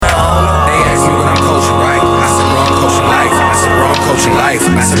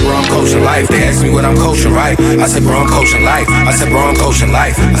life. They ask me what I'm coaching, right? I said, bro, I'm coaching life. I said, bro, I'm coaching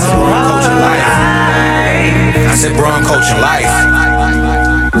life. I said, bro, I'm coaching life. I said, bro, I'm coaching life.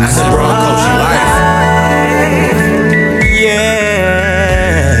 I said, bro, I'm coaching life. Yeah.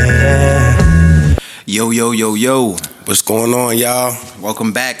 Yo. What's going on, y'all?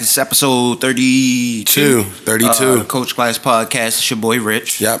 Welcome back. This is episode 32. 32. The Coach Class Podcast. It's your boy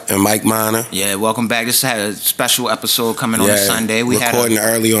Rich. Yep, and Mike Minor. Yeah, welcome back. This had a special episode coming on a Sunday. We recording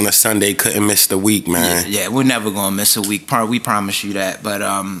early on a Sunday. Couldn't miss the week, man. Yeah, we're never gonna miss a week. We promise you that. But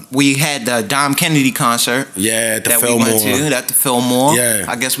we had the Dom Kennedy concert. Yeah, at the that Fillmore. We went to at the Fillmore. Yeah.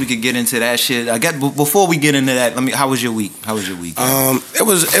 I guess we could get into that shit. I guess before we get into that, how was your week? It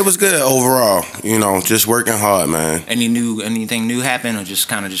was good overall. You know, just working hard, man. Anything new happen, or just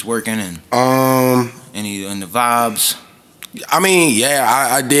kind of just working and any in the vibes? I mean, yeah,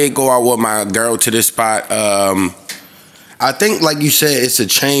 I did go out with my girl to this spot. I think, like you said, it's a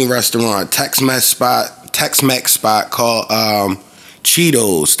chain restaurant, Tex-Mex spot called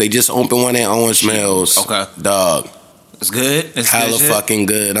Cheetos. They just opened one in Owens Mills. Okay, dog. It's good. It's hella good fucking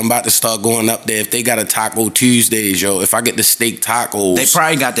good. I'm about to start going up there. If they got a Taco Tuesdays, yo. If I get the steak tacos, they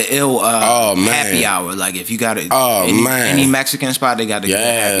probably got the ill happy hour. Like if you got it, any Mexican spot, they got the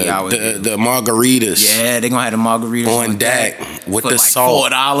happy hour. The margaritas. Yeah, they gonna have the margaritas on deck with the like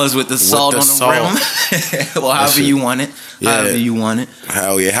salt. $4 with the salt on the rim. Well, however you want it. Yeah. However you want it.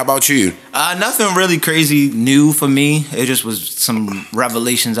 Hell yeah. How about you? Nothing really crazy new for me. It just was some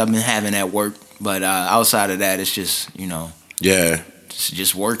revelations I've been having at work. But outside of that, it's just,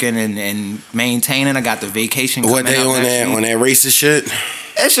 just working and maintaining. I got the vacation coming What they on that racist shit?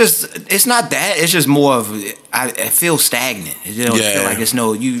 It's not that. It's just more of, I feel stagnant. You don't feel like it's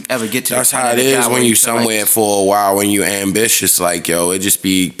you ever get to. That's how it is when you somewhere for a while, when you ambitious, like, yo, it just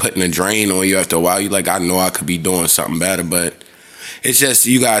be putting a drain on you after a while. You like, I know I could be doing something better, but it's just,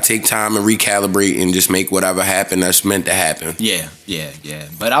 you gotta take time and recalibrate and just make whatever happen that's meant to happen. Yeah.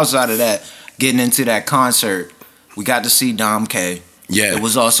 But outside of that, getting into that concert, we got to see Dom K. Yeah. It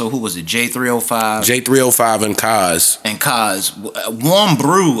was also, who was it? J305. J305 and Kaz. Warm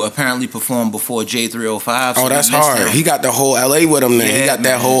Brew apparently performed before J305. So that's hard. He got the whole LA with him then. Yeah, he got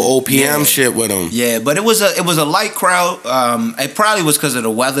that whole OPM shit with him. Yeah, but it was a light crowd. It probably was because of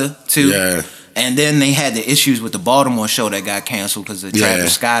the weather too. Yeah. And then they had the issues with the Baltimore show that got canceled because of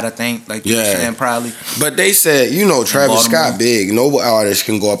Travis Scott, I think. Like you were saying, probably. But they said, Travis Scott big. No artist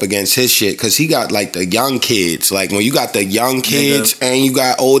can go up against his shit because he got like the young kids. Like when you got the young kids and you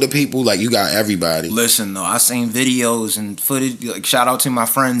got older people, like you got everybody. Listen though, I seen videos and footage. Like shout out to my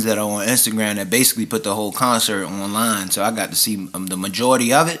friends that are on Instagram that basically put the whole concert online. So I got to see the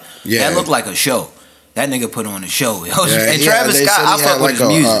majority of it. Yeah, that looked like a show. That nigga put on a show. And Travis Scott, I fuck with his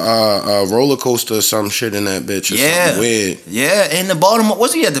music. A roller coaster or some shit in that bitch or something weird. Yeah, in the Baltimore,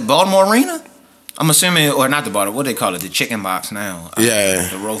 was he at the Baltimore Arena? I'm assuming, or not the Baltimore, what they call it, the Chicken Box now. The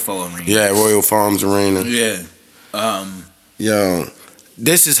Rofo Arena. Yeah, Royal Farms Arena. Yeah. Yo,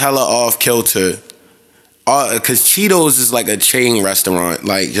 this is hella off kilter. Cause Cheetos is like a chain restaurant.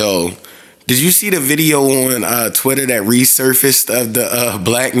 Like, yo, did you see the video on Twitter that resurfaced of the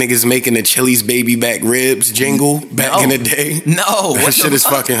black niggas making the Chili's baby back ribs jingle back in the day? No. That shit is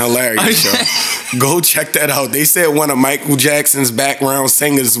fucking hilarious, yo. Go check that out. They said one of Michael Jackson's background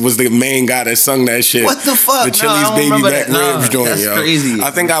singers was the main guy that sung that shit. What the fuck? The Chili's baby back ribs joint, that's yo. Crazy.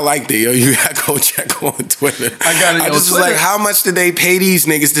 I think I liked it, yo. You gotta go check on Twitter. I just was like, how much did they pay these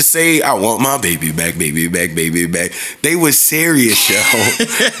niggas to say, I want my baby back, baby back, baby back? They was serious, yo.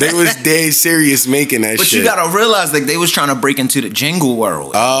 They was dead serious making that shit. But you gotta realize, like, they was trying to break into the jingle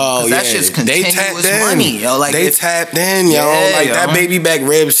world. Oh, yeah. That's just continuous money, yo. Like, they tapped in, yo. That baby back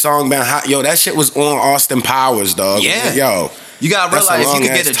ribs song been hot. Yo, that shit was on Austin Powers, dog. Yeah. Yo. You gotta realize you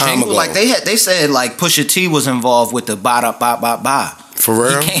could get a jingle. Ago. Like, they said, like, Pusha T was involved with the ba-da-ba-ba-ba. For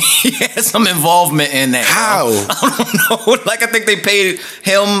real? He had some involvement in that. How? I don't know. Like, I think they paid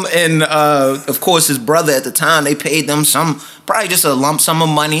him and, of course, his brother at the time. They paid them probably just a lump sum of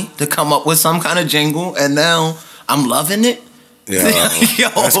money to come up with some kind of jingle. And now I'm loving it. Yeah. Yo,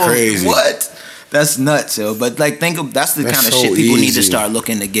 that's crazy. What? That's nuts, yo. But like, that's the kind of shit people need to start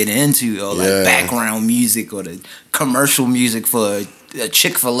looking to get into, yo. Like background music or the commercial music for a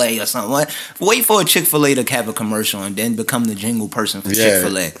Chick-fil-A or something. Wait for a Chick-fil-A to have a commercial and then become the jingle person for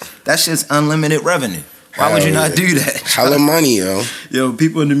Chick-fil-A. That's just unlimited revenue. Why would you not do that? Hella money, yo. Yo,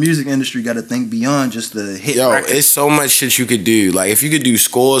 people in the music industry got to think beyond just the hit record. It's so much shit you could do. Like, if you could do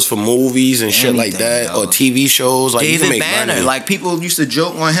scores for movies and shit like that, or TV shows, like, David you can make Banner, money. like, people used to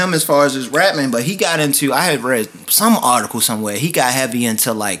joke on him as far as his rapping, but he got into, I had read some article somewhere, he got heavy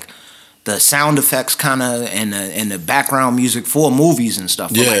into, like, the sound effects kind of and the background music for movies and stuff,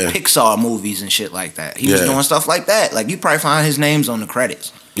 for like Pixar movies and shit like that. He was doing stuff like that. Like you probably find his names on the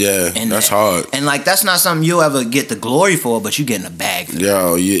credits. Yeah, and that's hard. And like that's not something you'll ever get the glory for, but you getting a bag for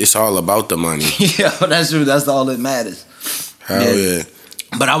that. It's all about the money. That's true. That's all that matters. Hell yeah.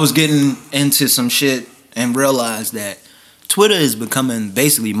 But I was getting into some shit and realized that Twitter is becoming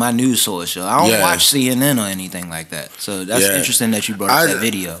basically my news source. I don't watch CNN or anything like that. So that's interesting that you brought up that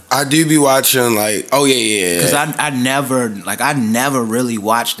video. I do be watching like, because I never really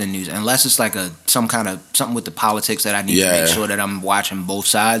watch the news unless it's like something with the politics that I need to make sure that I'm watching both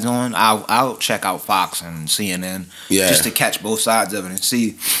sides on. I'll check out Fox and CNN just to catch both sides of it and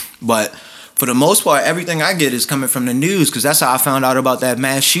see. But for the most part, everything I get is coming from the news because that's how I found out about that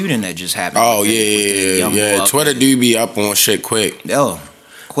mass shooting that just happened. Oh, yeah. Twitter do be up on shit quick.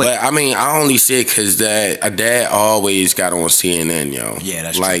 Quick. But I mean, I only see it because dad always got on CNN, yo. Yeah,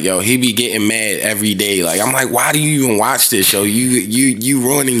 that's like, true. Yo, he be getting mad every day. Like, I'm like, why do you even watch this, yo? You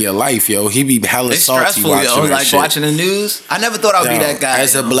ruining your life, yo. He be hella salty watching yo. Like shit. Watching the news. I never thought I'd be that guy.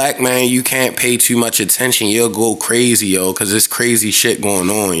 As a black man, you can't pay too much attention. You'll go crazy, yo, because there's crazy shit going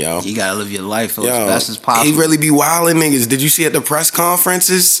on, yo. You gotta live your life as best as possible. He really be wilding niggas. Did you see at the press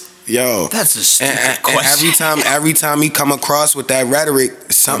conferences? Yo, that's a stupid question. And every time he come across with that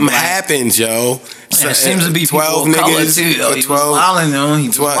rhetoric, something happens, yo. Man, it seems to be 12 niggas. Too, though. He 12,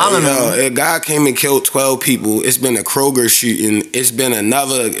 was wilding, a guy came and killed 12 people. It's been a Kroger shooting. It's been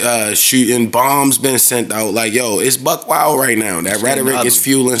another shooting. Bombs been sent out. Like, yo, it's buck wild right now. That rhetoric is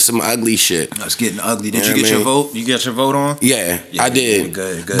fueling some ugly shit. It's getting ugly. Did you get your vote? You got your vote on? Yeah, I did.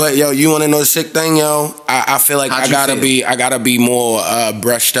 Good. But yo, you want to know the sick thing, yo? I feel like I gotta be more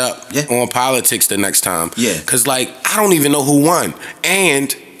brushed up on politics the next time. Yeah, cause like I don't even know who won,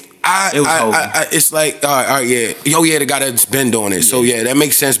 and it's like, all right, the guy that's been doing it. So that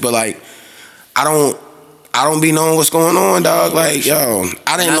makes sense. But like, I don't be knowing what's going on, dog. Like, yo,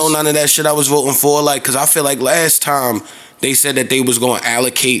 I didn't know none of that shit I was voting for. Like, cause I feel like last time they said that they was going to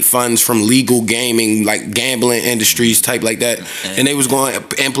allocate funds from legal gaming, like gambling industries type like that, and they was going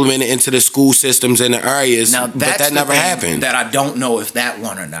to implement it into the school systems in the areas. Now, but that never happened. That I don't know if that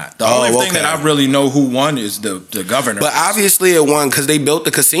won or not. The only thing that I really know who won is the governor. But obviously it won because they built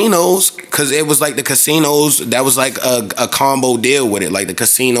the casinos. Because it was like the casinos that was like a combo deal with it. Like the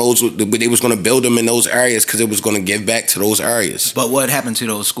casinos, they was going to build them in those areas because it was going to give back to those areas. But what happened to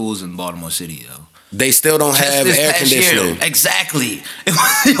those schools in Baltimore City though? They still don't have air conditioning. Exactly.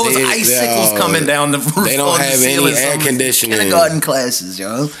 It was icicles coming down the roof. They don't have any air conditioning. Kindergarten classes,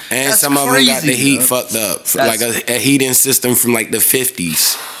 yo. And that's some of them got the heat fucked up. Like a heating system from like the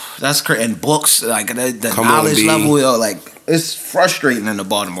 50s. That's crazy. And books, like the knowledge level, yo, like it's frustrating in the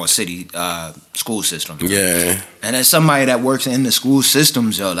Baltimore City school system. Yeah. And as somebody that works in the school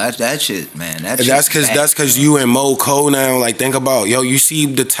systems, yo, that shit, man. That's because you and Mo Co now. Like, think about, yo, you see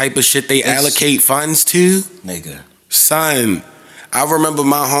the type of shit they allocate funds to, nigga. Son, I remember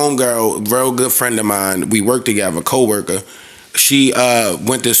my homegirl, real good friend of mine. We worked together, coworker. She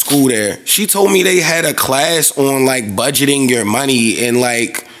went to school there. She told me they had a class on like budgeting your money and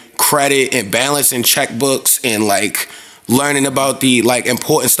like credit and balancing checkbooks and like learning about the like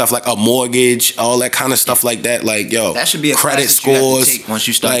important stuff like a mortgage, all that kind of stuff like that. Like, yo, that should be a credit class scores. You have to take once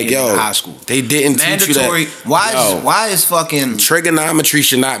you start getting in high school. They didn't teach you that. Why is fucking trigonometry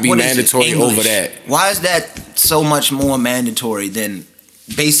should not be mandatory over that? Why is that so much more mandatory than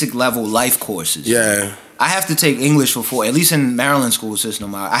basic level life courses? Yeah. I have to take English for 4, at least in Maryland school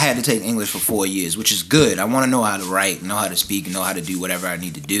system, I had to take English for 4 years, which is good. I want to know how to write, know how to speak, know how to do whatever I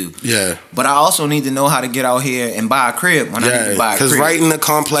need to do. Yeah. But I also need to know how to get out here and buy a crib when I need to buy a crib. Because writing a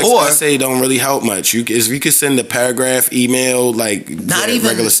complex essay don't really help much. You could send a paragraph, email, like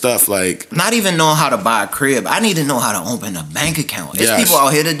regular stuff. Like not even knowing how to buy a crib. I need to know how to open a bank account. There's people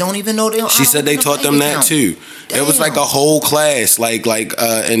out here that don't even know they. She said they taught them that too. Damn. It was like a whole class,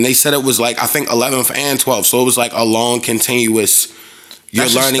 and they said it was like I think 11th and 12th, so it was like a long continuous. You're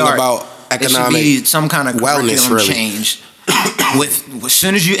learning about economic. It should be some kind of wellness, curriculum change. With as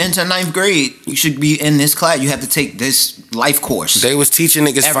soon as you enter 9th grade, you should be in this class. You have to take this life course. They was teaching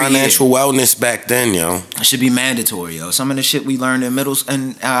niggas financial wellness back then, yo. It should be mandatory, yo. Some of the shit we learned in middle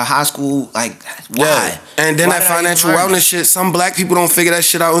and high school, like why? Yeah. And then that financial wellness shit, some black people don't figure that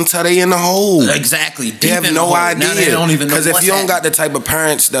shit out until they in the hole. Exactly. They have no idea. Now they don't even know. Because if you don't got the type of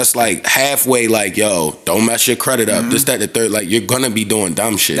parents that's like halfway, like, yo, don't mess your credit up. This, that, the third, like you're gonna be doing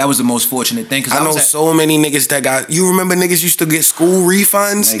dumb shit. That was the most fortunate thing. I know so many niggas that got. You remember niggas niggas used to get school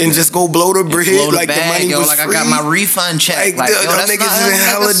refunds and just go blow the bread like the money was free. I got my refund check. Like, yo, niggas is in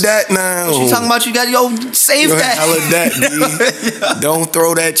hella debt now. What you talking about? You got save that. Hella debt, B. Don't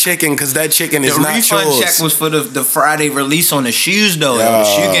throw that chicken because that chicken is not yours. The refund check was for the Friday release on the shoes though. The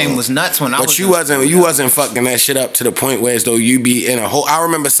shoe game was nuts when I was. But you wasn't fucking that shit up to the point where as though you be in a whole. I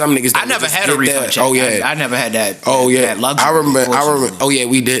remember some niggas. I never had a refund check. Oh yeah, I never had that. Oh yeah, that luxury, I remember. Oh yeah,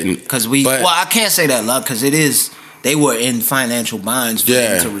 we didn't because well, I can't say that luck because it is. They were in financial binds for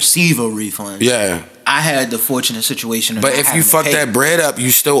them to receive a refund. Yeah. I had the fortunate situation. But if you fuck that bread up, you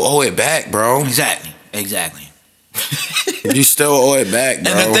still owe it back, bro. Exactly. You still owe it back,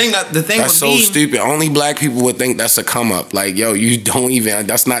 bro. And the thing that's so stupid. Only black people would think that's a come up. Like, yo, you don't even.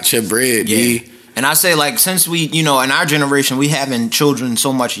 That's not your bread, B. And I say, like, since we, in our generation, we having children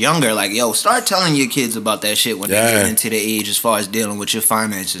so much younger, like, yo, start telling your kids about that shit when they get into the age as far as dealing with your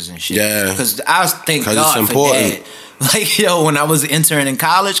finances and shit. Yeah. Because I thank God for that. Like, yo, when I was interning in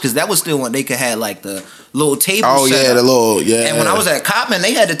college, because that was still when they could have, like, the little tables set up. And when I was at Coppin,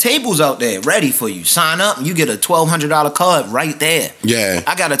 they had the tables out there ready for you. Sign up, you get a $1,200 card right there. Yeah.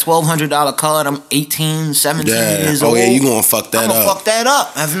 I got a $1,200 card. I'm 18, 17 years old. Oh, yeah, you gonna fuck that up. I'm gonna fuck that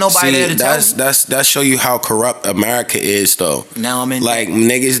up. I have nobody there to tell me. That show you how corrupt America is, though. Now I'm in. Like,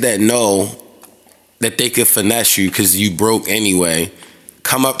 niggas that know that they could finesse you because you broke anyway.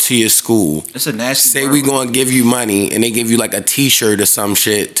 Come up to your school. It's a nasty Say word. we gonna give you money, and they give you like a T-shirt or some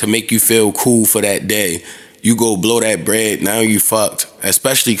shit to make you feel cool for that day. You go blow that bread. Now you fucked.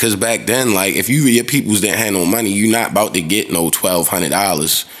 Especially because back then, like if your peoples didn't have no money, you not about to get no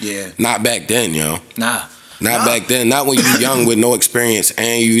 $1,200. Yeah. Not back then, yo. Nah. Not back then. Not when you young with no experience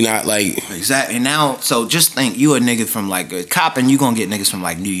and you not like. Exactly. Now, so just think you a nigga from like a Coppin, you gonna get niggas from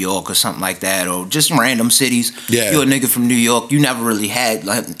like New York or something like that, or just random cities. Yeah. You a nigga from New York, you never really had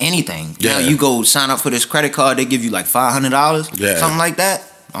like anything. Yeah. Now you go sign up for this credit card, they give you like $500, something like that.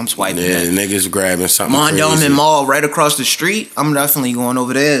 I'm swiping. Yeah, niggas grabbing something. Mondawmin Mall right across the street. I'm definitely going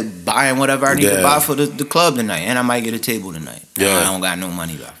over there buying whatever I need to buy for the club tonight, and I might get a table tonight. Yeah. I don't got no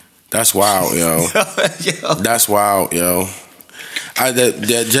money left. That's wild, yo. That's wild, yo.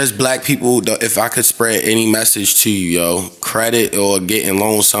 Just black people, if I could spread any message to you, yo, credit or getting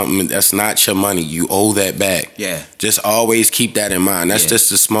loaned something, that's not your money. You owe that back. Yeah. Just always keep that in mind. That's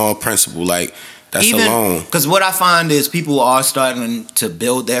just a small principle. Like, that's a loan. Because what I find is people are starting to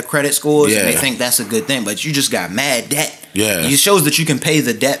build their credit scores and they think that's a good thing, but you just got mad debt. Yeah. It shows that you can pay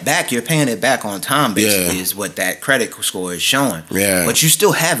the debt back. You're paying it back on time, basically, is what that credit score is showing. Yeah. But you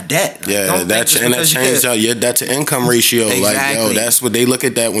still have debt. Yeah, that changes your debt to income ratio. Exactly. Like, yo, that's what they look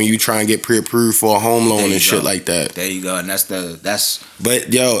at that when you try and get pre-approved for a home loan and shit like that. There you go. And that's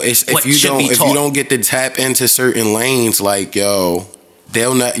But yo, if you don't get to tap into certain lanes, like, yo,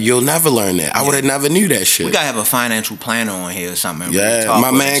 you'll never learn that. I would have never knew that shit. We gotta have a financial planner on here or something. Yeah,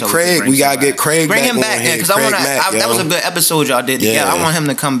 my man Craig. We gotta get Craig. Bring him back, because I want to. That was a good episode y'all did together. I want him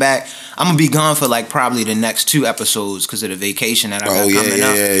to come back. I'm gonna be gone for like probably the next 2 episodes because of the vacation that I got coming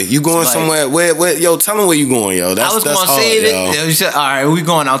up. Yeah. You going somewhere? Where? Yo, tell them where you going, yo. I was gonna save it. All right, we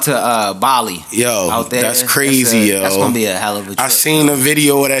going out to Bali. Yo, out there. That's crazy, yo. That's gonna be a hell of a trip. I seen a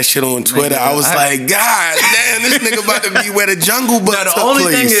video of that shit on Twitter. I was like, God damn, this nigga about to be where the Jungle Book took place. The only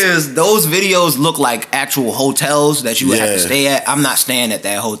thing is, those videos look like actual hotels that you would have to stay at. I'm not staying at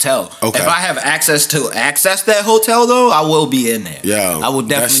that hotel. Okay. If I have access that hotel, though, I will be in there. Yeah, I will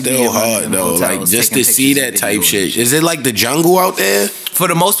definitely. That's still hard though. Like just to see that type shit. Is it like the jungle out there? For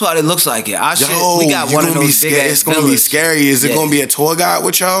the most part, it looks like it. We got one of those big ass. It's gonna be scary. Is it gonna be a tour guide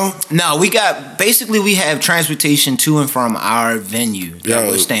with y'all? No, we have transportation to and from our venue that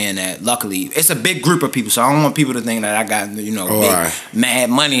we're staying at. Luckily, it's a big group of people, so I don't want people to think that I got mad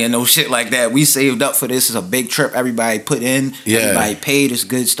money and no shit like that. We saved up for this. It's a big trip. Everybody put in. Everybody paid. It's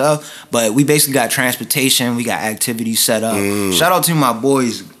good stuff. But we basically got transportation. We got activities set up. Shout out to my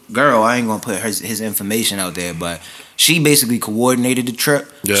boys. Girl, I ain't gonna put his information out there, but she basically coordinated the trip.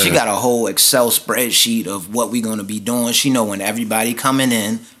 Yeah. She got a whole Excel spreadsheet of what we gonna be doing. She know when everybody coming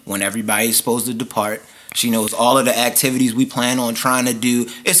in, when everybody's supposed to depart. She knows all of the activities we plan on trying to do.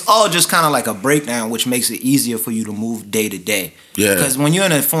 It's all just kind of like a breakdown, which makes it easier for you to move day to day. Yeah. Because when you're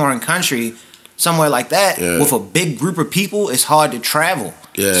in a foreign country, somewhere like that, with a big group of people, it's hard to travel.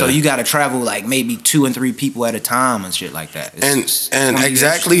 Yeah. So you got to travel like maybe 2 and 3 people at a time and shit like that. And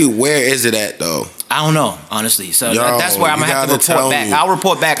exactly where is it at though? I don't know, honestly. So that's where I'm gonna have to report back. I'll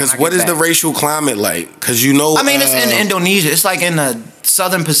report back. Because what is the racial climate like? Because I mean, it's in Indonesia. It's like in the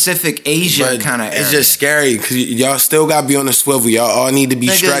Southern Pacific, Asia kind of area. It's just scary because y'all still gotta be on the swivel. Y'all all need to be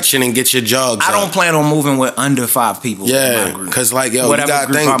stretching and get your jogs. I don't plan on moving with under 5 people. Yeah, because like you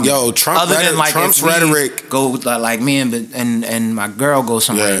gotta think, Trump's rhetoric. Go like me and my girl go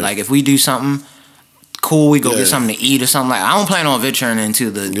somewhere. Like if we do something. Cool, we go get something to eat or something like. I don't plan on venturing into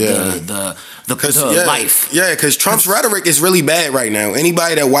the life. Yeah, because Trump's rhetoric is really bad right now.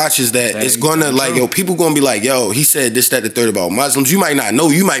 Anybody that watches that is gonna people gonna be like, yo, he said this, that, the third about Muslims. You might not know.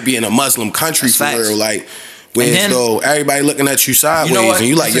 You might be in a Muslim country for real, like. Whereas though everybody looking at you sideways and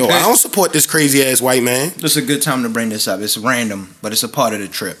you like, yo, I don't support this crazy ass white man. This is a good time to bring this up. It's random, but it's a part of the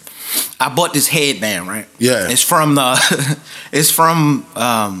trip. I bought this headband, right? Yeah. It's from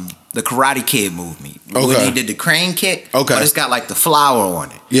the Karate Kid movie. When they did the crane kick. Okay. But it's got like the flower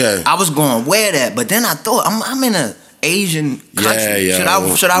on it. Yeah. I was going to wear that, but then I thought I'm in a Asian country. Should I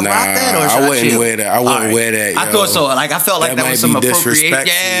rock that or should I wouldn't wear that. I wouldn't wear that. I thought so. Like I felt like that was some appropriate.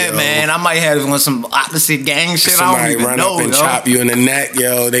 Yeah, man. I might have some opposite gang shit. Somebody I don't even run know, up and chop you in the neck,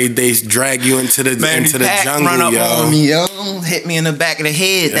 yo. They drag you into the jungle, run up yo. on me, yo. Hit me in the back of the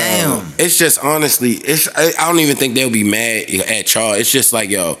head. Yo. Damn. It's just honestly, I don't even think they'll be mad at y'all. It's just like,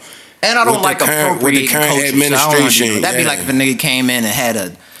 yo. And I don't like appropriating culture. Administration. So that'd be like if a nigga came in and had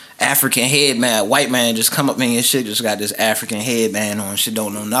a African headband, white man just come up in your shit, just got this African headband on, shit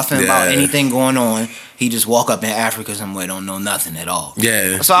don't know nothing about anything going on. He just walk up in Africa somewhere, don't know nothing at all.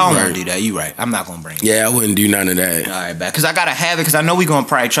 Yeah. So I don't want to do that. You right. I'm not gonna bring it. Yeah, I wouldn't do none of that. All right, back. Because I gotta have it, because I know we gonna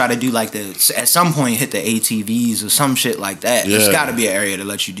probably try to do like at some point hit the ATVs or some shit like that. Yeah. There's gotta be an area to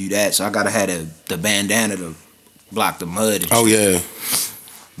let you do that. So I gotta have the bandana to block the mud and shit. Yeah.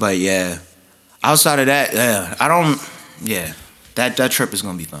 But yeah. Outside of that, that trip is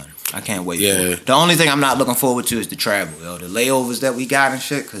gonna be fun. I can't wait. Yeah. For it. The only thing I'm not looking forward to is the travel, yo. The layovers that we got and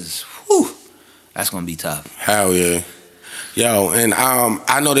shit, cause that's gonna be tough. Hell yeah. Yo, and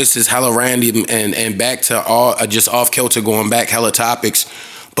I know this is hella random and back to all just off kilter going back hella topics,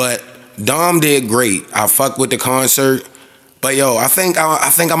 but Dom did great. I fucked with the concert. But yo, I think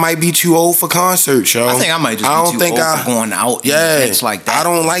I might be too old for concerts, yo. I think I might just be too old for going out. Events like that. I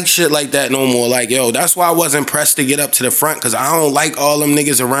don't like shit like that no more. Like yo, that's why I wasn't pressed to get up to the front because I don't like all them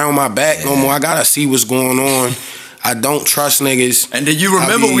niggas around my back no more. I gotta see what's going on. I don't trust niggas. And then you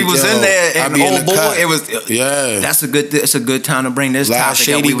remember we was in there and old boy, it was It's a good time to bring this topic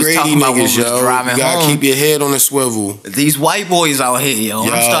Shady that we was Grady talking about when niggas, we was driving you gotta home. keep your head on the swivel. These white boys out here, yo.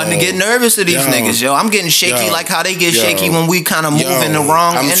 I'm starting to get nervous of these niggas, yo. I'm getting shaky like how they get shaky when we kind of move in the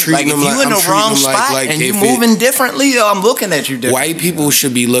wrong. Like if you in the wrong spot and you moving differently, yo, I'm looking at you differently. White people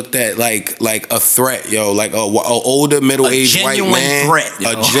should be looked at like a threat, yo. Like a older middle-aged white man,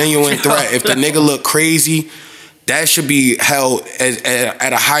 a genuine threat. If the nigga look crazy, that should be held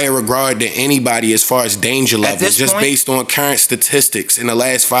at a higher regard than anybody as far as danger levels. Just based on current statistics in the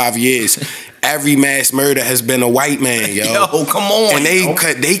last 5 years, every mass murder has been a white man, yo. Yo, come on. And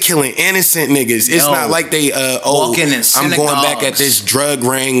they killing innocent niggas. It's not like they I'm going back at this drug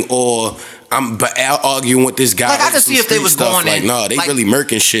ring or I'm arguing with this guy. Like I could see if they was going in. No, they really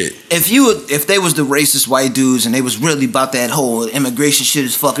murking shit. If they was the racist white dudes and they was really about that whole immigration shit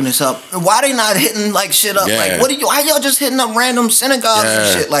is fucking us up, why they not hitting like shit up? Yeah. Like why y'all just hitting up random synagogues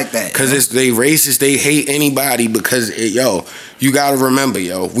and shit like that? Because they racist, they hate anybody because you gotta remember,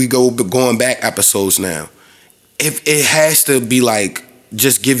 we going back episodes now. If it has to be like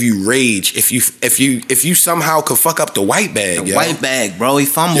just give you rage if you somehow could fuck up the white bag. White bag, bro. He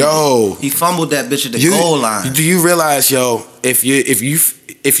fumbled. He fumbled that bitch at the goal line. Do you realize,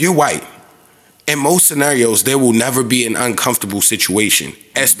 if you're white, in most scenarios there will never be an uncomfortable situation,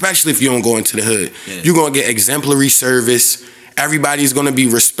 especially if you don't go into the hood. Yeah. You're gonna get exemplary service. Everybody's gonna be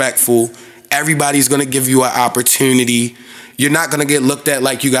respectful. Everybody's gonna give you an opportunity. You're not gonna get looked at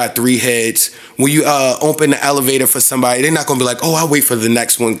like you got 3 heads. When you open the elevator for somebody, they're not gonna be like, "Oh, I'll wait for the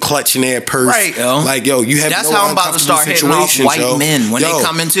next one," clutching their purse. Right, yo. Like, yo, you have. That's how I'm about to start hitting off white men when they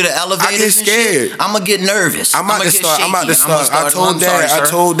come into the elevator. I get scared. I'm gonna get nervous. I'm about to start. I told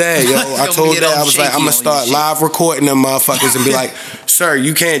Dad. Yo, I told Dad. I was like, I'm gonna start live recording them motherfuckers and be like, "Sir,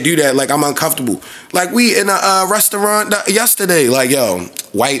 you can't do that. Like, I'm uncomfortable." Like we in a restaurant yesterday. Like, yo,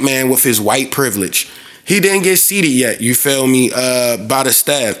 white man with his white privilege. He didn't get seated yet, you feel me, by the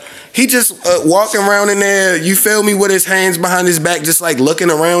staff. He just walking around in there, you feel me, with his hands behind his back, just like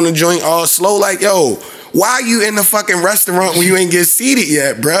looking around the joint all slow. Like, yo, why are you in the fucking restaurant when you ain't get seated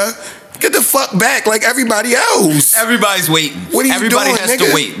yet, bruh? Get the fuck back like everybody else. Everybody's waiting. What are you Everybody doing, has nigga?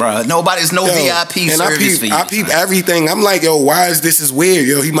 to wait, bro. Nobody's VIP and service for you. I peep everything. I'm like, yo, why is this is weird?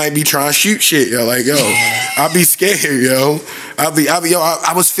 Yo, he might be trying to shoot shit. Yo, like, yo, I'll be scared, yo.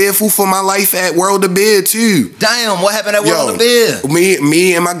 I was fearful for my life at World of Beer too. Damn, what happened at World of Beer?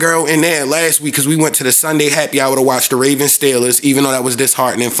 Me and my girl in there last week because we went to the Sunday happy hour to watch the Ravens Steelers, even though that was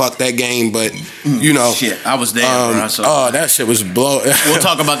disheartening. Fuck that game, but you know, shit, I was there, bro. That shit was blow. We'll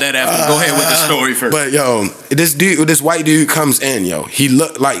talk about that after. Go ahead with the story first. But yo, this white dude comes in, yo. He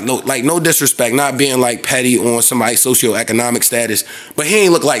looked like no disrespect, not being like petty on somebody's socioeconomic status, but he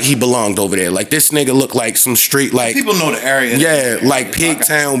ain't look like he belonged over there. Like this nigga looked like some street like people know the area. Yeah, like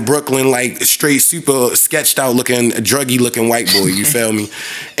Pigtown, Brooklyn, like straight super sketched out looking, druggy looking white boy. You feel me?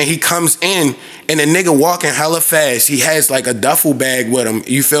 And he comes in, and the nigga walking hella fast. He has like a duffel bag with him.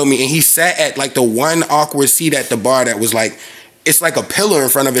 You feel me? And he sat at like the one awkward seat at the bar that was like, it's like a pillar in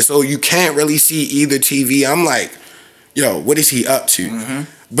front of it, so you can't really see either TV. I'm like, yo, what is he up to? Mm-hmm.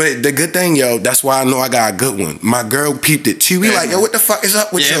 But the good thing, yo, that's why I know I got a good one. My girl peeped it too. We like, yo, what the fuck is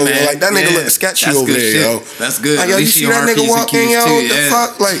up with you? Man. Like that nigga look sketchy over there, shit. yo. That's good. Like, yo, you see that nigga walking, yo? What the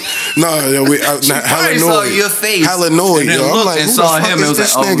fuck? Like, no, yo, hella saw your face. Hella annoyed, yo. I'm like, who the fuck is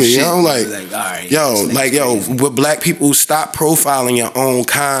this nigga, yo? I'm like, all right, yo, with black people, stop profiling your own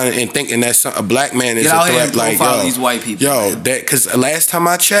kind and thinking that a black man is a threat. Like, yo, these white people, yo, that because last time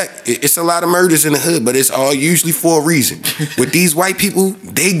I checked, it's a lot of murders in the hood, but it's all usually for a reason. With these white people,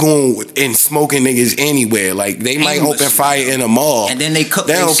 they going and smoking niggas anywhere. Like they might open fire in a mall, and then they cook.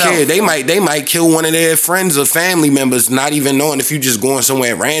 They don't care. They might kill one of their friends or family members, not even knowing if you just going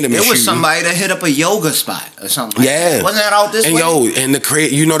somewhere random. There was somebody that hit up a yoga spot or something. Like wasn't that out this way? And yo, and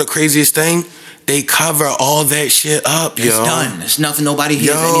the craziest thing. They cover all that shit up, yo. It's done. There's nothing. Nobody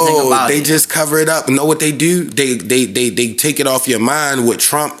hears anything about it. They just cover it up. You know what they do? They take it off your mind with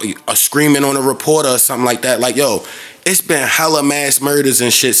Trump screaming on a reporter or something like that. Like, yo, it's been hella mass murders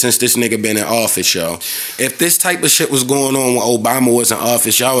and shit since this nigga been in office, yo. If this type of shit was going on when Obama was in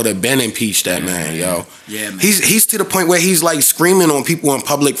office, y'all would have been impeached that man, yo. Yeah, man. He's to the point where he's like screaming on people in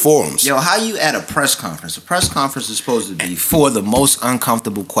public forums. Yo, how you at a press conference? A press conference is supposed to be for the most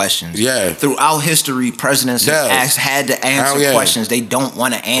uncomfortable questions. Yeah. Throughout history, presidents had to answer questions they don't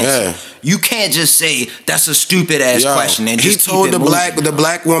want to answer. Yeah. You can't just say that's a stupid ass question and just he told keep it the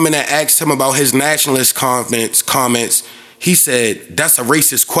black woman that asked him about his nationalist comments. He said that's a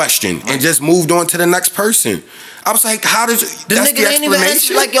racist question and just moved on to the next person. I was like, how did you? That's the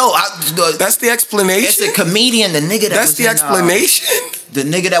explanation. Like, yo, that's the explanation. It's a comedian. The nigga that's the explanation. The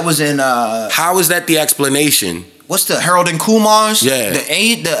nigga that was in. How is that the explanation? What's the Harold and Kumar's? Yeah.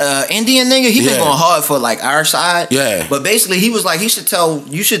 The Indian nigga. He been going hard for like our side. Yeah. But basically, he was like, you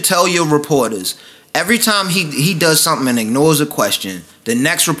should tell your reporters every time he does something and ignores a question, the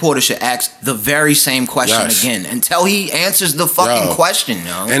next reporter should ask the very same question again until he answers the fucking question,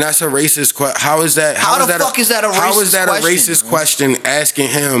 yo. And that's a racist question. How is that? How the fuck is that a racist question? How is that a racist question asking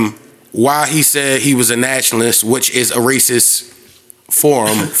him why he said he was a nationalist, which is a racist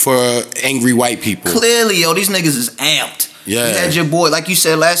forum for angry white people? Clearly, yo, these niggas is amped. Yeah. You had your boy, like you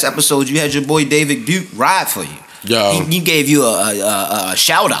said last episode, you had your boy David Duke ride for you. Yo, he gave you a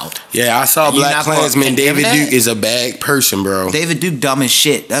shout out. Yeah, I saw Black Klansman. David Duke is a bad person, bro. David Duke dumb as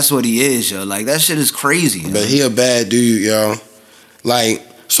shit. That's what he is, yo. Like that shit is crazy. But he a bad dude, yo. Like,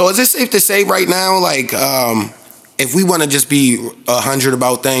 so is it safe to say right now, like, if we want to just be 100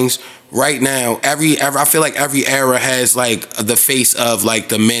 about things right now, I feel like every era has like the face of like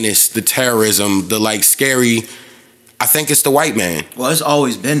the menace, the terrorism, the like scary. I think it's the white man. Well, it's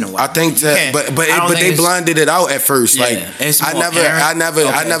always been the white. I think that, but they blinded it out at first. Yeah, like I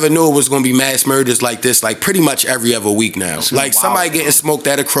never knew it was gonna be mass murders like this. Like pretty much every other week now. Like somebody getting smoked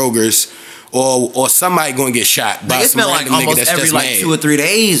at a Kroger's, or somebody gonna get shot by some random nigga that's every just like mad. 2 or 3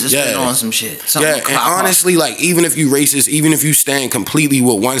 days. It's been on some shit. And honestly, like even if you racist, even if you stand completely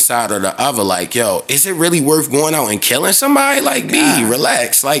with one side or the other, like yo, is it really worth going out and killing somebody? Like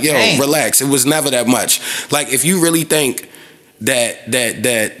relax. Like yo, relax. It was never that much. Like if you really think that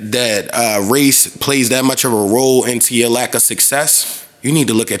race plays that much of a role into your lack of success, you need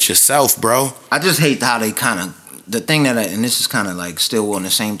to look at yourself, bro. I just hate how they kind of. The thing that and this is kind of like still on the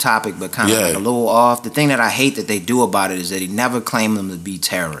same topic, but kind of like a little off. The thing that I hate that they do about it is that they never claim them to be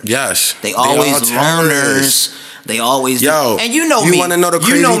terrorists. Yes, they always loners. They always and you know you me. Want to know the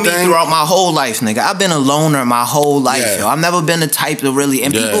crazy you know me thing? Throughout my whole life, nigga. I've been a loner my whole life. Yo. I've never been the type to really.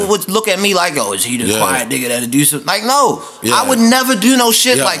 And people would look at me like, "Oh, is he the quiet nigga that'll do something?" Like, no, I would never do no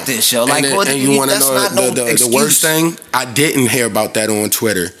shit like this, yo. Like, and you want to know the worst thing? I didn't hear about that on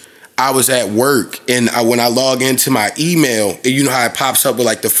Twitter. I was at work, and when I log into my email, and you know how it pops up with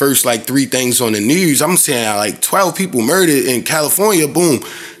like the first like 3 things on the news. I'm saying like 12 people murdered in California. Boom,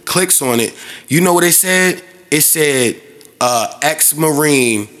 clicks on it. You know what it said? It said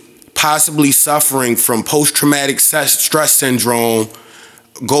ex-Marine possibly suffering from post-traumatic stress syndrome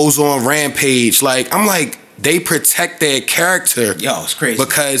goes on rampage. Like, I'm like, they protect their character. Yo, it's crazy.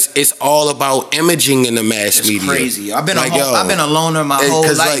 Because it's all about imaging in the mass media. It's crazy. I've been a loner my whole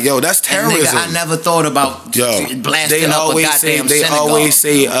life. Like, yo, that's terrorism. Nigga, I never thought about blasting up a goddamn They synagogue. always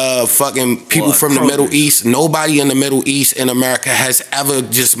say fucking people from the Middle East. Nobody in the Middle East in America has ever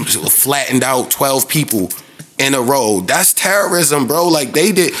just flattened out 12 people in a row. That's terrorism, bro. Like,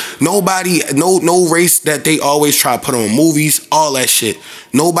 they did. Nobody, no race that they always try to put on movies, all that shit.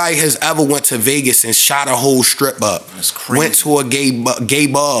 Nobody has ever went to Vegas and shot a whole strip up. That's crazy. Went to a gay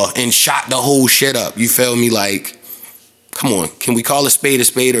bar and shot the whole shit up. You feel me? Like, come on. Can we call a spade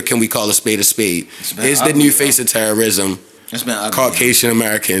or can we call a spade a spade? It's the new face of terrorism. It's been ugly. Caucasian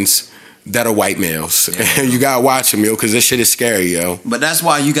Americans that are white males. Yeah. You gotta watch them, yo, because this shit is scary, yo. But that's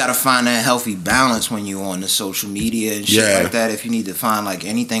why you gotta find that healthy balance when you on the social media and shit like that. If you need to find like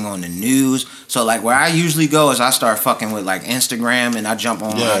anything on the news. So like where I usually go is I start fucking with like Instagram, and I jump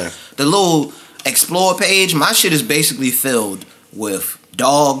on the little explore page. My shit is basically filled with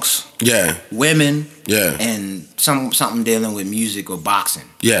dogs, women, and something dealing with music or boxing.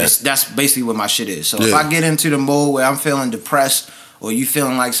 That's basically what my shit is. So if I get into the mode where I'm feeling depressed, or you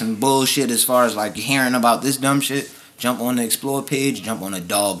feeling like some bullshit as far as like hearing about this dumb shit, jump on the explore page, jump on the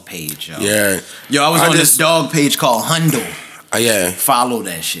dog page, yo. Yo, I was on this dog page called Hundo. Follow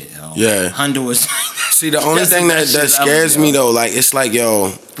that shit, yo. Hundo is. See, the only thing that scares me though, like, it's like,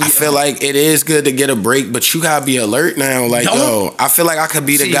 yo, I feel like it is good to get a break, but you gotta be alert now. Like, yo, I feel like I could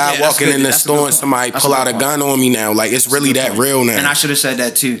be the guy walking in the store and somebody pull out a gun on me now. Like, it's really that real now. And I should have said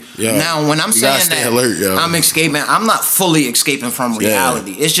that too. Now, when I'm saying that, I'm escaping. I'm not fully escaping from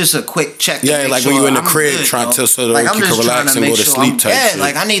reality. It's just a quick check. Like when you in the crib trying to so that you can relax and go to sleep type shit.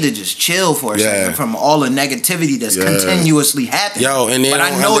 Like I need to just chill for a second from all the negativity that's continuously happening. Yo, and but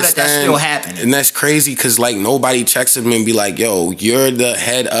I know that that's still happening. And that's crazy because like nobody checks them and be like, yo, you're the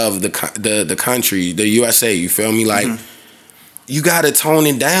head of the country, the USA. You feel me? Like you gotta tone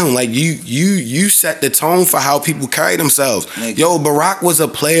it down. Like you set the tone for how people carry themselves. Yo, Barack was a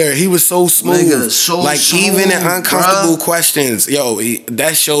player. He was so smooth. Even in uncomfortable questions, yo,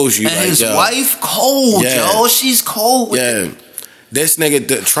 that shows you. And like, his wife cold, yo. She's cold. This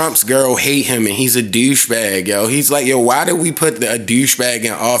nigga, Trump's girl, hate him, and he's a douchebag, yo. He's like, yo, why did we put a douchebag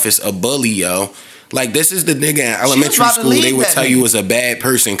in office, a bully, yo? Like, this is the nigga in elementary school they would tell you was a bad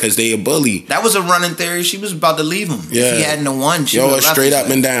person because they a bully. That was a running theory. She was about to leave him. If he hadn't won, she would have left straight up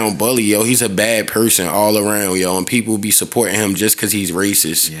and down bully, yo. He's a bad person all around, yo. And people be supporting him just because he's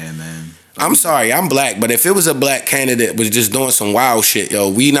racist. Yeah, man. I'm sorry, I'm black, but if it was a black candidate was just doing some wild shit, yo,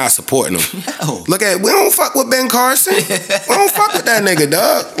 we not supporting him. Look at, we don't fuck with Ben Carson. We don't fuck with that nigga,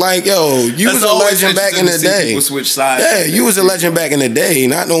 dog. Like, yo, you was a legend back in the day. People switch sides. Yeah, you was a legend back in the day.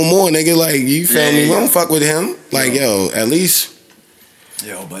 Not no more, nigga. Like, you feel me? We don't fuck with him. Like, yo, at least.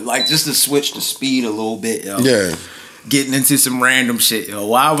 Yo, but like, just to switch the speed a little bit, yo. Getting into some random shit, yo.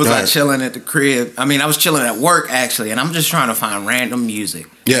 Why was I chilling at the crib? I mean, I was chilling at work, actually, and I'm just trying to find random music.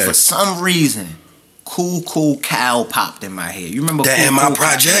 For some reason, Cool Cow popped in my head. You remember Cool My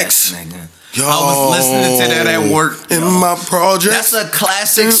Projects? Yo, I was listening to that at work. In my projects. That's a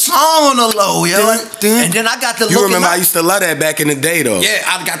classic song on the low, yo. And then I got to looking up. You remember I used to love that back in the day, though. Yeah,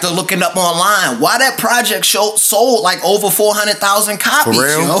 I got to looking up online. Why that project sold like over 400,000 copies, For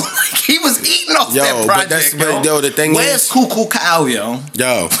real? yo. Like, he was eating off that project, the thing Where's Cool Cow, yo?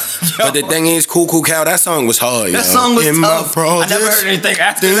 But the thing is, Cool Cow, that song was hard, That song was tough. I never heard anything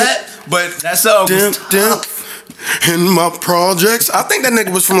after that, but that song was tough. In my projects, I think that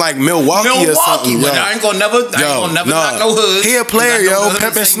nigga was from like Milwaukee or something. But I ain't gonna never knock no hood. He a player, yo.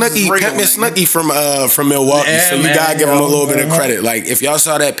 Pimpin' Snooki from Milwaukee. So you gotta give him a little bit of credit. Like if y'all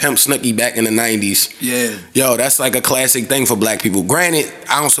saw that Pimp Snooki back in the 90s, yo, that's like a classic thing for black people. Granted,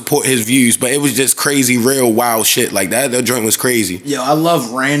 I don't support his views, but it was just crazy, real wild shit. Like that joint was crazy. Yo, I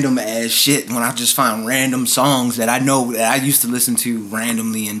love random ass shit when I just find random songs that I know that I used to listen to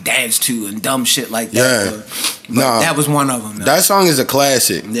randomly and dance to and dumb shit like that. But that was one of them. That song is a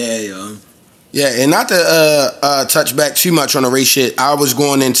classic. Yeah, yo. Yeah, and not to touch back too much on the race shit, I was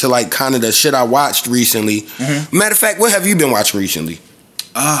going into like kind of the shit I watched recently. Matter of fact, what have you been watching recently?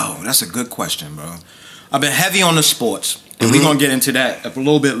 Oh, that's a good question, bro. I've been heavy on the sports, and we're gonna get into that a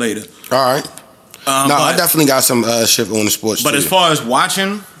little bit later. All right. I definitely got some shit on the sports. But as far as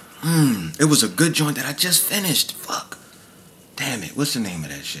watching, it was a good joint that I just finished. Fuck. Damn it, what's the name of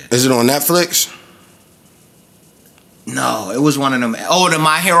that shit? Is it on Netflix? No, it was one of them. Oh, the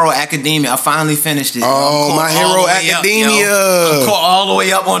My Hero Academia. I finally finished it. Oh, My Hero Academia. I'm caught all the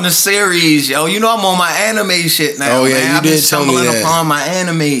way up on the series, yo. You know I'm on my anime shit now. Oh yeah, man. you did tell me that. I've been stumbling upon my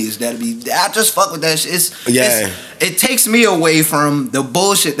animes. I just fuck with that shit. It takes me away from the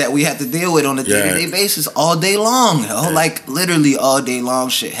bullshit that we have to deal with on a day-to-day basis all day long, yo. Like literally all day long,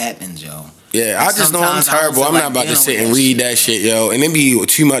 shit happens, yo. Yeah, I just know I'm terrible. I'm not about to sit and read that shit, yo. And it be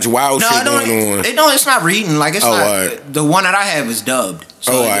too much wild shit going on. It's not reading. Like, it's not. The one that I have is dubbed.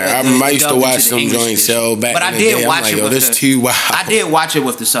 So I used to watch some joints, yo, back in the day. But I did watch it with this too wild. I did watch it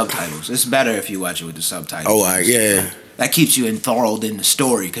with the subtitles. It's better if you watch it with the subtitles. Yeah. That keeps you enthralled in the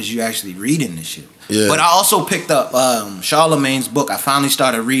story because you're actually reading the shit. Yeah. But I also picked up Charlemagne's book. I finally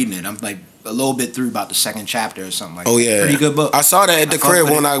started reading it. I'm like a little bit through about the second chapter or something like that. Yeah. Pretty good book. I saw that at the crib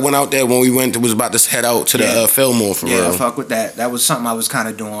when I went out there when we was about to head out to the Fillmore for real. Yeah, I fuck with that. That was something I was kind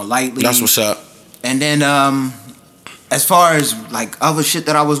of doing lightly. That's what's up. And then as far as like other shit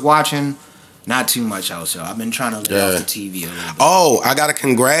that I was watching, not too much else, yo. I've been trying to live off the TV a little bit. Oh, I gotta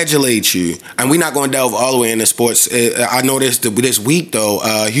congratulate you. And we're not gonna delve all the way into sports. I noticed this week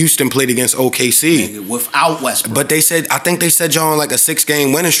though, Houston played against OKC without Westbrook. But I think they said y'all on like a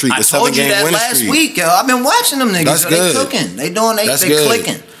 6-game winning streak, a 7-game winning last streak. Week, yo. I've been watching them niggas. That's good. They cooking. They doing. They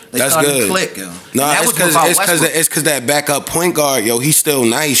clicking. That's good. Click, yo. No, it's because that backup point guard, yo, he's still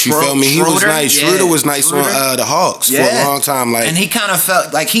nice. You feel me? He was nice. Yeah. Schroeder was nice on the Hawks for a long time. Like, and he kind of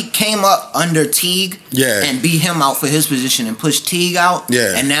felt like he came up under Teague, and beat him out for his position and pushed Teague out.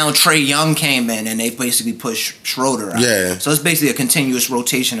 Yeah. And now Trae Young came in and they basically pushed Schroeder out. Yeah. So it's basically a continuous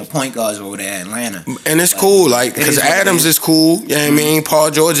rotation of point guards over there at Atlanta. And it's cool, like, because Adams is cool. You know what I mean? Paul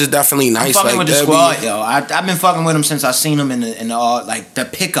George is definitely nice. I'm fucking with the squad, yo. I've been fucking with him since I seen him in the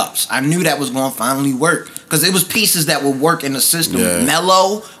pickups. I knew that was going to finally work because it was pieces that would work in the system.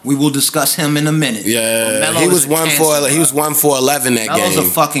 Melo, we will discuss him in a minute. Yeah, he was 1 for 11 that Melo's game. A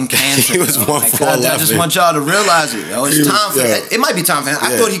fucking cancer. He was 1 for 11. I just want y'all to realize it. Yo. It's time for it might be time for him.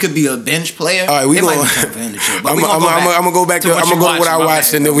 I thought he could be a bench player. All right, might be time for him to chill. I'm gonna go back to what I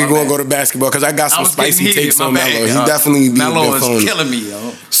watched, and then we're gonna go to basketball because I got some spicy takes on Melo. He definitely be Melo is killing me,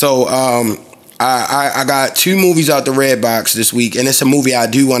 yo. So I got 2 movies out the Redbox this week, and it's a movie I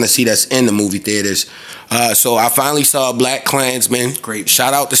do want to see that's in the movie theaters. So I finally saw Black Klansman. Great.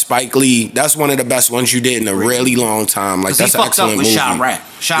 Shout out to Spike Lee. That's one of the best ones you did in a really long time. Like, that's an excellent movie. He fucked up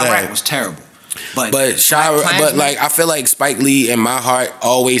with Chirac was terrible. But like I feel like Spike Lee in my heart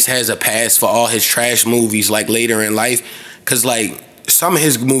always has a pass for all his trash movies like later in life, because like some of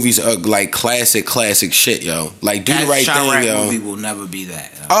his movies are like classic shit, yo. Like, do the right thing, yo. Movie will never be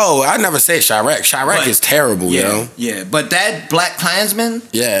that. Yo. Oh, I never said Chirac. Chirac is terrible, yo. Yeah, but that Black Klansman,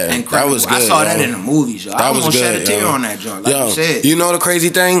 incredible. That was good. I saw that in the movies, yo. I almost shed a tear on that joint, like you said. You know the crazy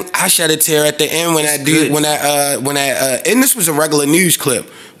thing? I shed a tear at the end when and this was a regular news clip.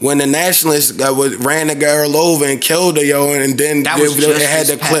 When the nationalists ran the girl over and killed her, yo, and then it had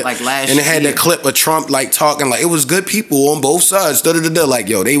the clip, like and it had the clip of Trump like talking, like it was good people on both sides, like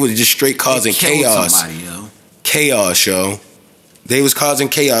yo, they was just straight causing chaos. Somebody, yo. Chaos, yo. They was causing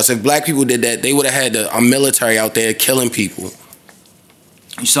chaos. If black people did that, they would have had a military out there killing people.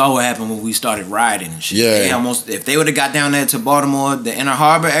 You saw what happened when we started rioting and shit. Yeah. If they would have got down there to Baltimore, the Inner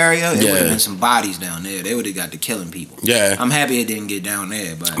Harbor area, it would have been some bodies down there. They would have got to killing people. Yeah. I'm happy it didn't get down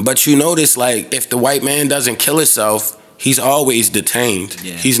there. But you notice, like, if the white man doesn't kill himself, he's always detained.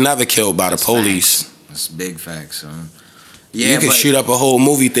 Yeah. He's never killed by the police. Facts. That's big facts, son. Yeah, you can shoot up a whole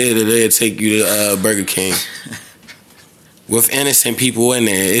movie theater there and take you to Burger King. With innocent people in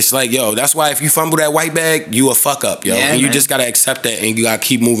there. It's like, yo, that's why if you fumble that white bag, you a fuck up, yo. Yeah, and you just gotta accept that and you gotta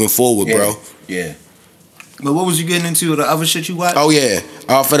keep moving forward, bro. Yeah. But what was you getting into? The other shit you watched? Oh yeah.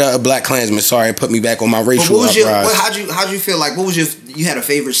 For the Black Klansman. Sorry, it put me back on my racial uprise. How'd you feel like? What was you had a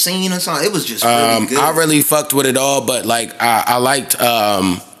favorite scene or something? It was just really good. I really fucked with it all, but like I liked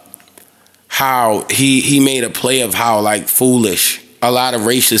how he made a play of how like foolish a lot of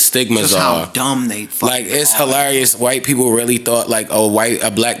racist stigmas just are. How dumb they fucking like it's hilarious. White people really thought like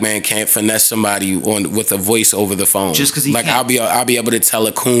a black man can't finesse somebody with a voice over the phone. Just because he like can't. I'll be able to tell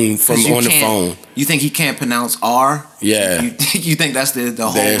a coon from on the phone. You think he can't pronounce R? Yeah. You think that's the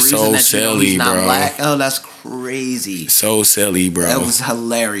whole They're reason so that silly, he's not bro. black? Oh, that's crazy. So silly, bro. That was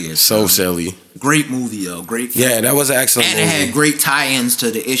hilarious. So silly. Great movie, though. Great film. Yeah, that was an excellent movie. And it had great tie-ins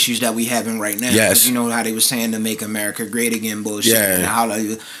to the issues that we having right now. Yes. Because you know how they were saying to make America great again bullshit. Yeah. And how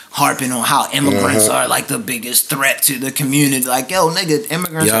they harping on how immigrants are like the biggest threat to the community. Like, yo, nigga,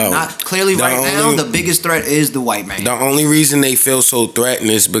 immigrants are not. Clearly right now, the biggest threat is the white man. The only reason they feel so threatened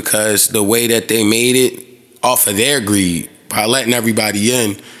is because the way that they made it off of their greed. by letting everybody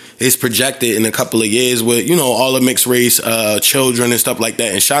in, it's projected in a couple of years with, you know, all the mixed race children and stuff like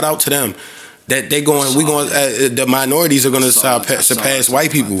that. And shout out to them. That the minorities are going to surpass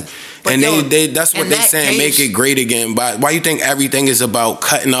white people. But and they that's what they saying, make it great again. But why you think everything is about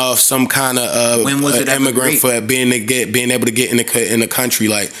cutting off some kind of immigrant for being able to get in the country?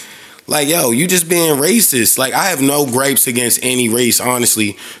 Like, yo, you just being racist. Like, I have no gripes against any race,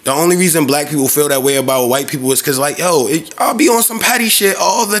 honestly. The only reason black people feel that way about white people is because, like, yo, I'll be on some petty shit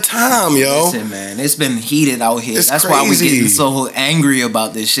all the time, yo. Listen, man, it's been heated out here. That's why we're getting so angry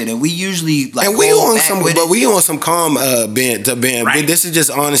about this shit. And we usually, like, and we on some calm band. Right. This is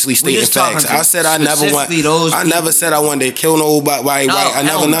just honestly stating facts. I said I never said I wanted to kill nobody.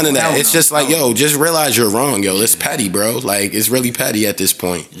 None of that. It's just like, yo, just realize you're wrong, yo. It's petty, bro. Like, it's really petty at this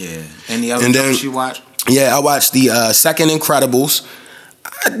point. Yeah. Any other films you watched? Yeah, I watched the second Incredibles.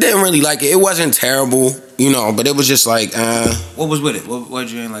 I didn't really like it. It wasn't terrible, you know, but it was just like. What was with it? What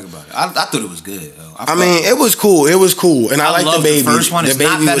did you ain't like about it? I thought it was good. I mean, it was cool. It was cool, and I liked the baby. The first one. The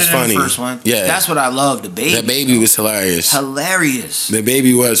baby was funny. The first one. Yeah, that's what I love. The baby. The baby was hilarious. The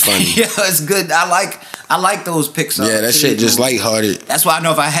baby was funny. Yeah, it's good. I like those Pixar. Yeah, that shit just lighthearted. That's why I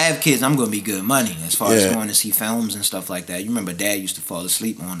know if I have kids, I'm gonna be good money as far as going to see films and stuff like that. You remember Dad used to fall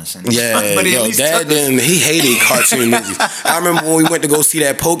asleep on us. Yeah, but Dad he hated cartoon movies. I remember when we went to go see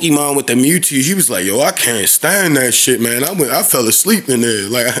that Pokemon with the Mewtwo. He was like, "Yo, I can't stand that shit, man. I fell asleep in there."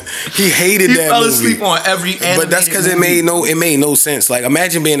 Like he hated that movie. He fell asleep on every animated But that's because it made no sense. Like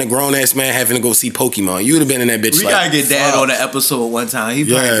imagine being a grown ass man having to go see Pokemon. You would have been in that bitch. We gotta get Dad on the episode one time. He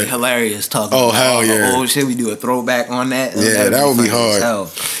probably hilarious talking. Oh hell yeah! Oh shit, we do a throwback on that. Yeah, that would be hard.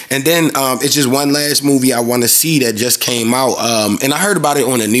 And then it's just one last movie I want to see that just came out. And I heard about it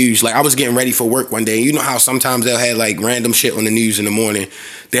on the news. Like I was getting ready for work one day. You know how sometimes they'll have like random shit on the news in the morning.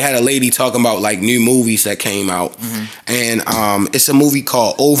 They had a lady talking about like new movies that came out, and it's a movie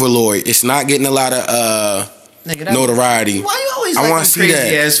called Overlord. It's not getting a lot of notoriety. Why you always like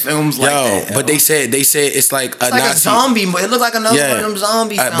crazy ass films like that? But they said it's like a Nazi. A zombie. It looked like another one of them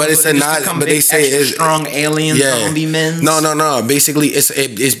zombie films. But it's a Nazi. But they say it's strong alien zombie men. No. Basically,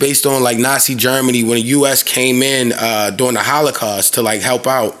 it's based on like Nazi Germany when the U.S. came in during the Holocaust to like help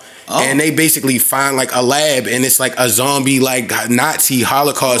out. And they basically find like a lab, and it's like a zombie like Nazi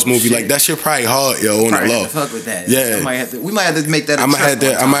Holocaust movie. Shit. Like that shit probably hard, yo. On the low. Fuck with that. Yeah, we might have to make that. I'm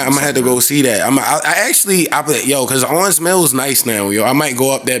gonna have to go see that. Because Owens Mill's nice now, yo. I might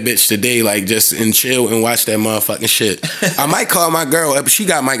go up that bitch today, like just and chill and watch that motherfucking shit. I might call my girl. She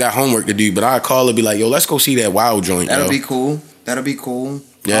might got homework to do, but I'll call her, be like, yo, let's go see that Wild joint. That'll be cool.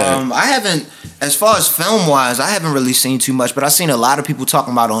 Yeah. I haven't, as far as film wise, I haven't really seen too much, but I've seen a lot of people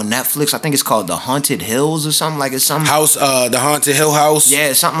talking about on Netflix. I think it's called The Haunted Hills or something like it's some house. The Haunted Hill House.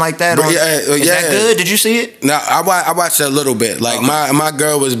 Yeah, something like that. Is that good? Did you see it? No, I watched a little bit. Like my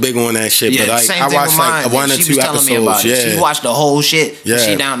girl was big on that shit, but like I watched like one or two episodes. Yeah, she watched the whole shit. Yeah,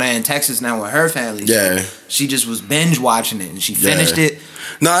 she down there in Texas now with her family. Yeah, so she just was binge watching it and she finished it.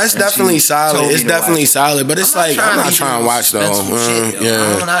 No, it's definitely solid. It's definitely solid, but it's like I'm not trying to watch though.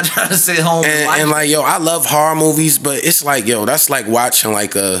 I'm not trying to sit home and like yo, I love horror movies, but it's like yo, that's like watching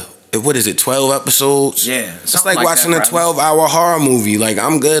like what is it, 12 episodes? Yeah, it's like watching a 12-hour horror movie. Like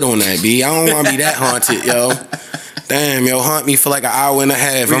I'm good on that, B. I don't want to be that haunted, yo. Damn, yo, haunt me for like an hour and a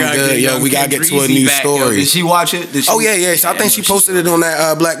half. I'm good, yo. We gotta get to a new story. Yo, did she watch it? Yeah. So I think she posted it on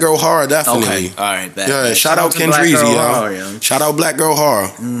that Black Girl Horror, definitely. Okay, all right. Yeah, shout out Ken Dreezy, yo. Shout out Black Girl Horror.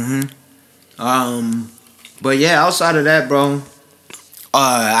 But yeah, outside of that, bro,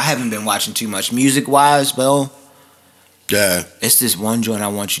 I haven't been watching too much music wise, bro. Yeah. It's this one joint I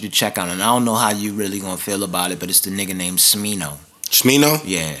want you to check out, and I don't know how you really gonna feel about it, but it's the nigga named Smino. Smino?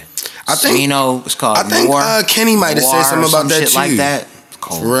 Yeah. Smino, it's called I think Kenny might have said something about that shit too. Like that.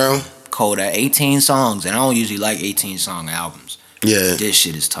 Cold. For real? Cold. 18 songs, and I don't usually like 18-song albums. Yeah. This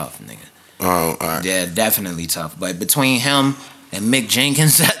shit is tough, nigga. Oh, all right. Yeah, definitely tough. But between him and Mick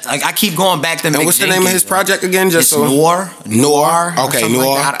Jenkins, like I keep going back to Mick Jenkins. And what's the name of his project again? It's Noir. Okay, Noir. Like I don't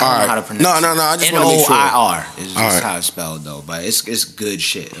know how to pronounce it. No. I just want to make sure. Noir is how it's spelled though. But it's good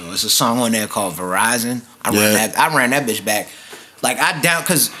shit. It's a song on there called Verizon. I ran that bitch back. Like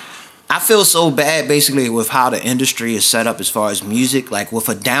because I feel so bad basically with how the industry is set up as far as music. Like with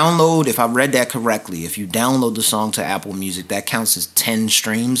a download, if I read that correctly, if you download the song to Apple Music, that counts as 10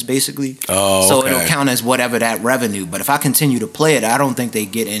 streams basically. Oh, so it'll count as whatever that revenue. But if I continue to play it, I don't think they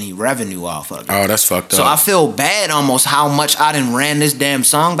get any revenue off of it. Oh, that's fucked up. So I feel bad almost how much I done ran this damn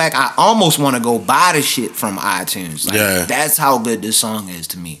song back. I almost want to go buy the shit from iTunes. Like, that's how good this song is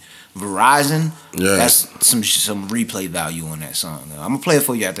to me. Verizon, that's some replay value on that song. I'm gonna play it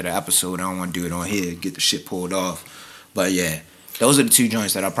for you after the episode. I don't want to do it on here, get the shit pulled off. But yeah, those are the two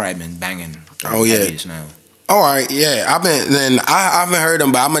joints that I've probably been banging. Oh yeah. Now. All right, yeah. I haven't heard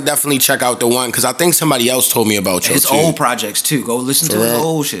them, but I'm gonna definitely check out the one because I think somebody else told me about you. It's too. Old projects too. Go listen to his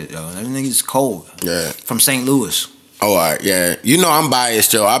old shit, yo. That nigga's cold. Yeah. From St. Louis. Oh, all right, yeah. You know I'm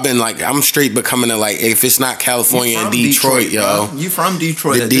biased, yo. I'm straight becoming if it's not California and Detroit, yo. You from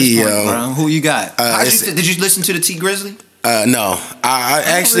Detroit the at D, this point, yo. bro. Who you got? Did you listen to the T Grizzly? No. I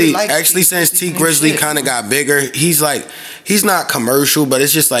actually since T Grizzly kind of got bigger, he's not commercial, but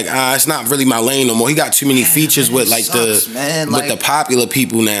it's just it's not really my lane no more. He got too many features with the popular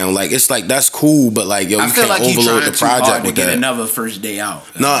people now. Like it's that's cool, but yo, you can't overload the project with that. Another first day out.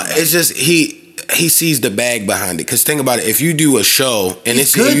 No, it's just he sees the bag behind it. Cause think about it, if you do a show and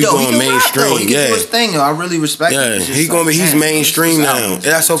it's you going mainstream, he can do his thing. I really respect. Yeah, he's mainstream now.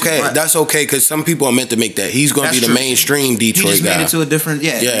 That's okay. That's okay. Cause some people are meant to make that. He's gonna be the mainstream Detroit guy. He just made it to a different,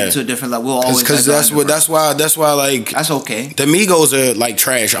 to a different level. We'll always cause that's why that's okay. The Migos are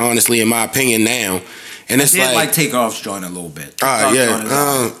trash, honestly, in my opinion now. And it's Takeoff's joint a little bit.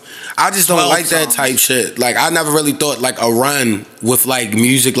 I just don't like that type shit. I never really thought a run with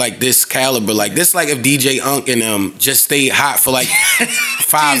music this caliber. This if DJ Unk and them just stayed hot for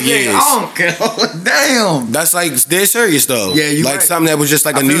 5 years. Unk, damn. That's they're serious though. Yeah, you right. Something that was just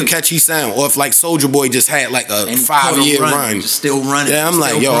a new catchy sound, or if Soulja Boy just had a 5-year run, still running. Yeah, I'm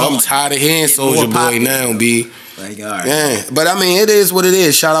I'm tired of hearing Soulja Boy now, B. All right. Yeah, but I mean, it is what it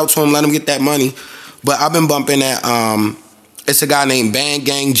is. Shout out to him, let him get that money. But I've been bumping that. It's a guy named Band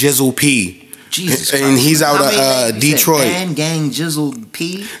Gang Jizzle P. Jesus and Christ. He's out of Detroit. Band Gang Jizzle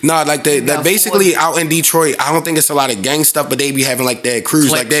P? No, that basically out in Detroit, I don't think it's a lot of gang stuff, but they be having their crews.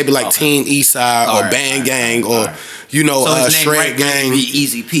 Click. They be Team Eastside or Band Gang or Shred Gang. Be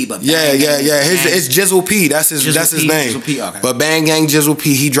Easy P, but yeah. It's Jizzle P. That's his name. Jizzle P, okay. But Band Gang Jizzle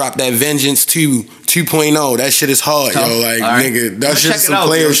P, he dropped that Vengeance 2.0. That shit is hard, yo. Nigga, that shit is some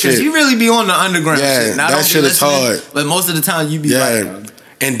player shit. You really be on the underground shit. Yeah, that shit is hard. But most of the time you be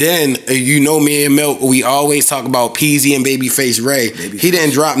And then, me and Milk, we always talk about Peasy and Babyface Ray. He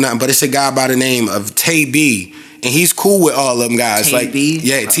didn't drop nothing, but it's a guy by the name of Tay B. And he's cool with all of them guys. Tay B?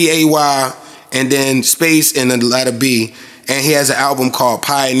 Yeah, Tay, and then space and the letter B. And he has an album called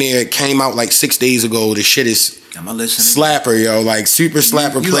Pioneer. It came out 6 days ago. The shit is slapper, yo. Super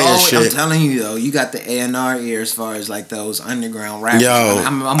slapper player shit. I'm telling you, though, you got the A&R ear as far as those underground rappers. Yo,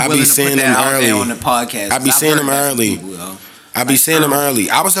 I'm willing to put that out there on the podcast. I be seeing them early. I be seeing them early.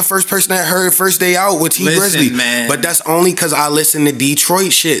 I was the first person that heard First Day Out with T Grizzly, man. But that's only because I listened to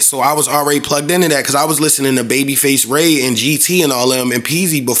Detroit shit, so I was already plugged into that because I was listening to Babyface Ray and GT and all them and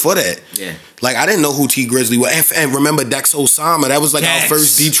Peasy before that. Yeah. I didn't know who T Grizzly was. And remember Dex Osama? That was our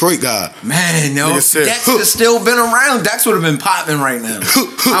first Detroit guy. Man, no. Dex has still been around. Dex would have been popping right now.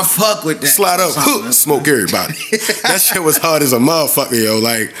 I fuck with Dex. Slide up. Smoke everybody. That shit was hard as a motherfucker, yo.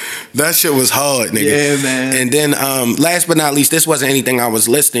 That shit was hard, nigga. Yeah, man. And then, last but not least, this wasn't anything I was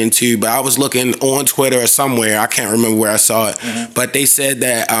listening to, but I was looking on Twitter or somewhere. I can't remember where I saw it. Mm-hmm. But they said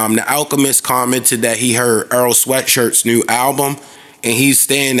that The Alchemist commented that he heard Earl Sweatshirt's new album. And he's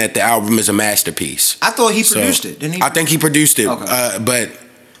saying that the album is a masterpiece. I thought he produced it, didn't he? I think he produced it. Okay.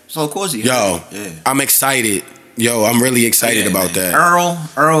 So of course he. I'm excited. Yo, I'm really excited about that.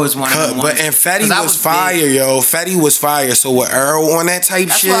 Earl is one of the ones. And Fetty was fire, yo. Fetty was fire. So with Earl on that type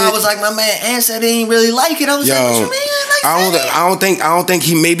shit. That's why I was like, my man Ant said he didn't really like it. I was like, what you mean? I don't think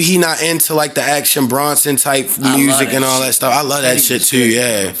he not into the Action Bronson type music and all that stuff. I love that shit too.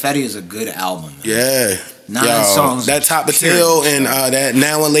 Yeah. Fetty is a good album. Man. Yeah. 9 songs. That Top of Tail and that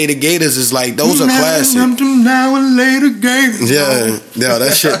Now and Later Gators is those are classic. Now and Later Gators. Yeah,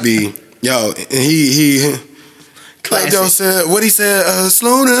 that should be. Yo, and he like Joe said, what he said,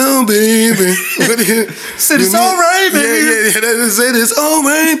 slow down, baby. Said it's all right, baby. Yeah, that said it's all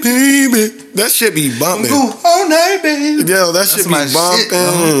right, baby. That shit be bumping. All night, baby. Yo, that shit be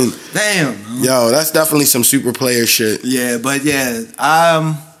bumping. Damn. Yo, that's definitely some super player shit. Yeah, but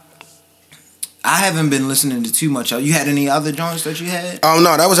I haven't been listening to too much. You had any other joints that you had? Oh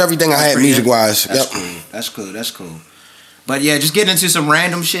no, that was everything I had music wise. That's cool. But yeah, just getting into some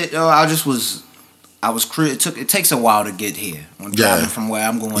random shit though. It takes a while to get here when driving from where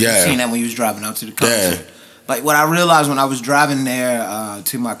I'm going. You seen that when you was driving out to the concert. Yeah. But what I realized when I was driving there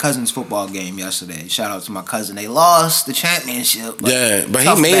to my cousin's football game yesterday, shout out to my cousin, they lost the championship. But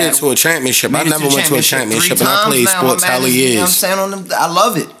he made it to a championship. I never went to a championship, and I played sports hella years. You know what I'm saying on them? I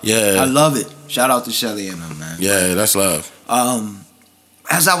love it. Yeah. I love it. Shout out to Shelly and them, man. Yeah, that's love.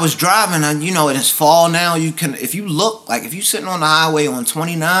 As I was driving, it's fall now. You can, if you look, if you sitting on the highway on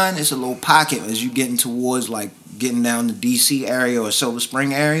 29, it's a little pocket as you getting towards getting down the DC area or Silver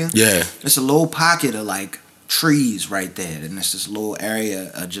Spring area. Yeah, it's a little pocket of trees right there, and it's this little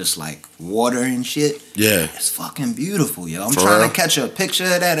area of just like water and shit. Yeah, it's fucking beautiful, yo. I'm trying to catch a picture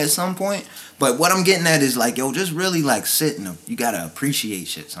of that at some point. But what I'm getting at is like, yo, just really like sit and you gotta appreciate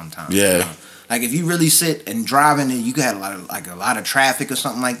shit sometimes. Yeah. You know? Like if you really sit and driving and you got a lot of traffic or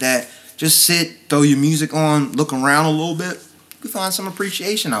something like that, just sit, throw your music on, look around a little bit. You find some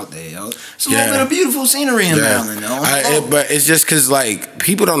appreciation out there, yo. It's a little bit of beautiful scenery in Maryland, yo. But it's just because, like,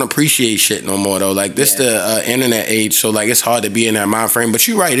 people don't appreciate shit no more, though. Like, this the internet age, so, like, it's hard to be in that mind frame. But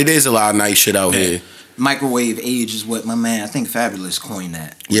you're right, it is a lot of nice shit out here. Microwave age is what my man, I think Fabulous coined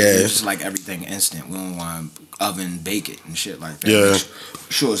that. Yeah. It's just like everything instant. We don't want to oven bake it and shit like that. Yeah.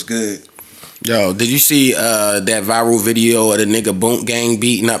 Sure, it's good. Yo, did you see that viral video of the nigga Boonk Gang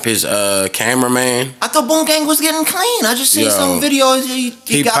beating up his cameraman? I thought Boonk Gang was getting clean. I just seen some videos.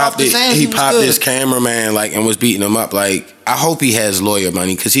 He got off the sand. He popped his cameraman like and was beating him up. Like, I hope he has lawyer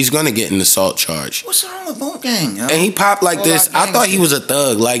money because he's gonna get an assault charge. What's wrong with Boonk Gang? Yo? And he popped like this. I thought he was a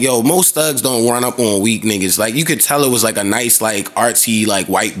thug. Like, yo, most thugs don't run up on weak niggas. Like, you could tell it was like a nice, like artsy, like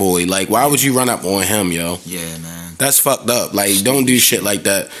white boy. Like, why would you run up on him, yo? Yeah, man. That's fucked up. Like, don't do shit like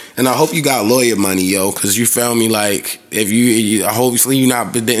that. And I hope you got lawyer money, yo, because you feel me. Like, if you hopefully you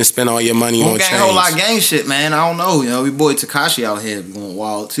didn't spend all your money on chains. A whole lot of gang shit, man. I don't know. You know, your boy Tekashi out here going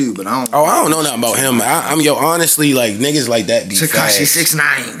wild too, but I don't. Oh, I don't know nothing about him. I'm honestly, like niggas like that be Tekashi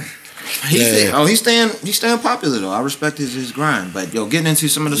 6ix9ine. He's staying popular though. I respect his grind, but yo, getting into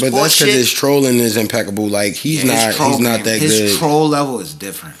some of the sports shit. But that's because his trolling is impeccable. Like he's not that good. His troll level is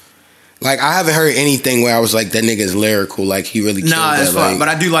different. Like, I haven't heard anything where I was like, that nigga's lyrical. Like, he really killed that. It's fun. But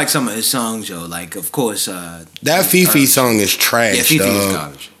I do like some of his songs, yo. Like, of course. That Fifi song is trash, yeah, Fifi is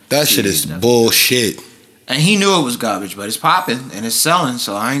garbage. That shit is bullshit. And he knew it was garbage, but it's popping and it's selling,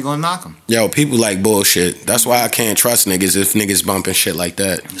 so I ain't gonna knock him. Yo, people like bullshit. That's why I can't trust niggas if niggas bumping shit like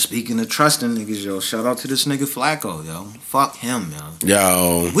that. Speaking of trusting niggas, yo, shout out to this nigga Flacco, yo. Fuck him, yo.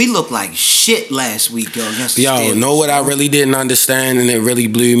 Yo. We looked like shit last week, yo, against the Steelers. Know what I really didn't understand and it really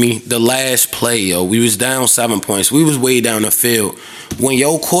blew me? The last play, yo. We was down 7 points. We was way down the field. When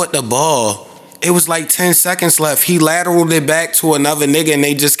yo caught the ball, it was like 10 seconds left. He lateraled it back to another nigga and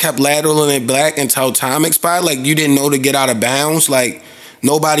they just kept lateraling it back until time expired. Like, you didn't know to get out of bounds. Like,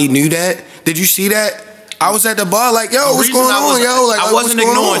 nobody knew that. Did you see that? I was at the bar like, yo, what's going on, yo? Like, I wasn't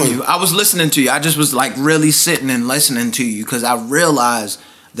ignoring you. I was listening to you. I just was like really sitting and listening to you because I realized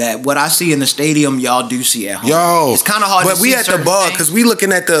that what I see in the stadium, y'all do see at home. Yo, it's kind of hard to see. But we at the bar because we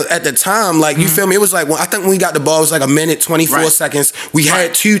looking at the time. Like, you feel me? It was like, I think when we got the ball, it was like a minute, 24 seconds. We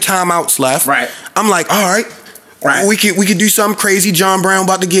had 2 timeouts left. Right. I'm like, all right. Right. We could do something crazy. John Brown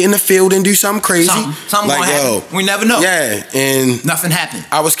about to get in the field and do something crazy. Something like, gonna happen. We never know. Yeah, and nothing happened.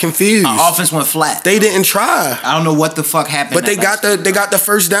 I was confused. Our offense went flat. They didn't try. I don't know what the fuck happened. But they got the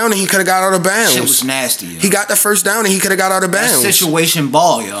first down and he could have got out of bounds. Shit was nasty. Yo. He got the first down and he could have got out of bounds. That's situation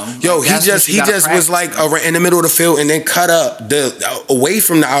ball, yo. Yo, he just was like in the middle of the field and then cut up away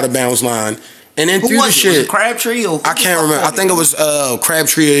from the out of bounds line. And then through the shit, was it Crabtree or I can't remember. I think it was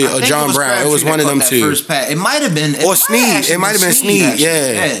Crabtree or John Brown. It was one of them two. First pass. It might have been Snead. It might have been Snead.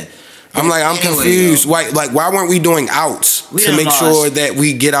 Yeah. I'm confused. Why weren't we doing outs to make sure that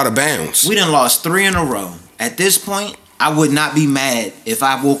we get out of bounds? We done lost 3 in a row. At this point, I would not be mad if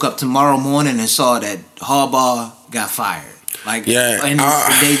I woke up tomorrow morning and saw that Harbaugh got fired. Like, yeah, and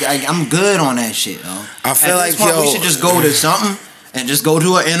I'm good on that shit. Yo. I feel like we should just go to something. And just go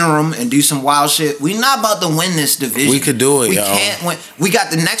to an interim and do some wild shit. We not about to win this division. We could do it, We can't win. We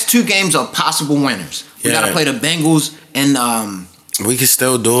got the next 2 games are possible winners. We got to play the Bengals and we can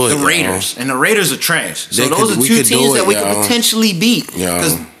still do it. The Raiders. And the Raiders are trash. So those are 2 teams that we could potentially beat.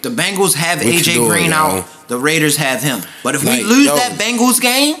 Because the Bengals have AJ Green out. The Raiders have him. But if we lose that Bengals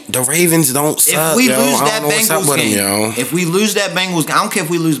game, the Ravens don't suck. If we lose that Bengals game, if we lose that Bengals game, I don't care if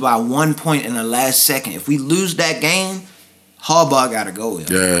we lose by 1 point in the last second. If we lose that game, Harbaugh gotta go, yo.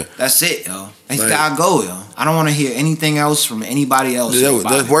 Yeah. That's it, yo. He's gotta go, yo. I don't want to hear anything else from anybody else.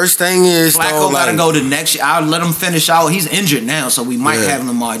 The worst thing is Flacco gotta go to next year. I'll let him finish out. He's injured now, so we might have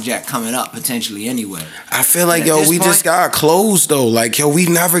Lamar Jack coming up potentially anyway. I feel like, yo, we just got closed though. Like, yo, we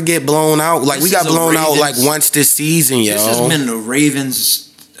never get blown out. Like, we got blown out like once this season, yo. This has been the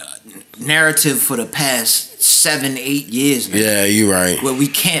Ravens' narrative for the past 7-8 years now. Yeah, you're right. Where we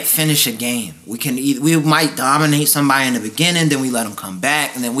can't finish a game. We might dominate somebody in the beginning, then we let them come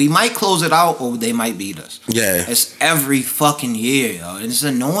back, and then we might close it out, or they might beat us. Yeah. It's every fucking year, yo. And it's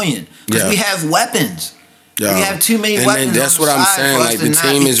annoying. Because we have weapons. Yo. We have too many weapons. And that's what I'm saying. Like, the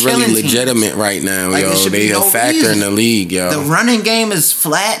team is really legitimate right now, like, yo. They a factor in the league, yo. The running game is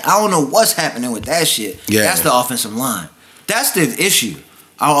flat. I don't know what's happening with that shit. Yeah. That's the offensive line. That's the issue.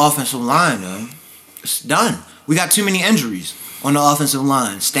 Our offensive line, though. It's done. We got too many injuries on the offensive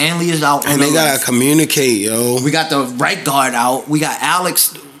line. Stanley is out. And they gotta communicate, yo. We got the right guard out. We got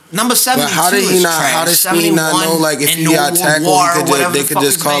Alex. Number 72 but how did he not? Trash. How does he not know? Like if he got tackled, they could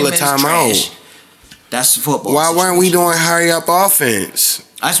just call a timeout. That's football. Why weren't we doing hurry up offense?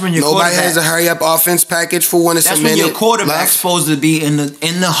 That's when your nobody has a hurry up offense package for when it's a minute. That's when your quarterback's supposed to be in the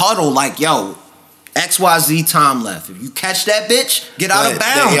huddle, like, yo, XYZ time left. If you catch that bitch, get out of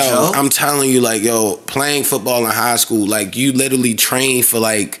bounds, yo. I'm telling you, like, yo, playing football in high school, like, you literally train for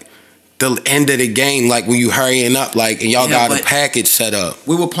like the end of the game, like when you hurrying up, like, and y'all got a package set up.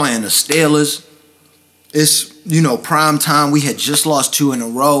 We were playing the Steelers. It's, prime time. We had just lost 2 in a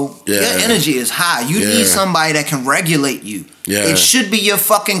row. Yeah. Your energy is high. You need somebody that can regulate you. Yeah. It should be your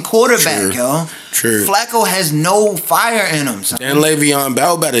fucking quarterback, yo. True. Flacco has no fire in him. Son. And Le'Veon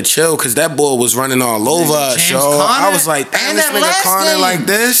Bell better chill, because that boy was running all over us, yo. I was like, damn, this nigga Connor like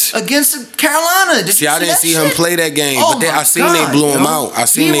this? Against Carolina. See, I didn't see him play that game, but I seen they blew him out. I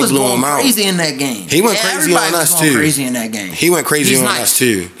seen they blew him out. He was crazy in that game. He went crazy on us, too. Crazy in that game. He went crazy on us,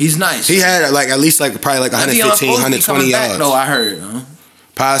 too. He's nice. He had, like, at least, like, probably, like, 115, 120 yards. Though, I heard.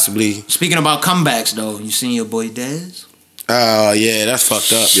 Possibly. Speaking about comebacks, though, you seen your boy Dez? Oh, yeah, that's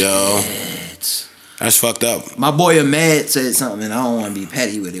fucked up, yo. That's fucked up. My boy Ahmed said something, and I don't want to be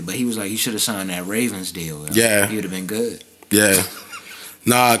petty with it, but he was like, you should have signed that Ravens deal. Yeah. He would have been good. Yeah.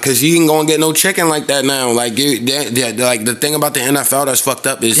 Nah, because you ain't going to get no chicken like that now. Like, like the thing about the NFL that's fucked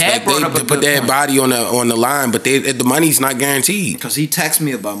up is like they put their body on the line, but the money's not guaranteed. Because he texted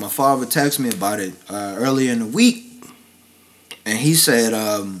me about, my father texted me about it earlier in the week, and he said,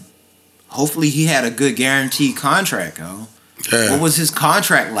 hopefully he had a good guaranteed contract, yo. Yeah. What was his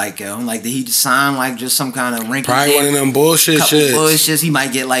contract like, yo? Like, did he sign like just some kind of rinky? Probably one of them bullshit shit. Bullshits. He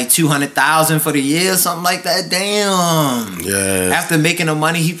might get like $200,000 for the year, something like that. Damn. Yeah. After making the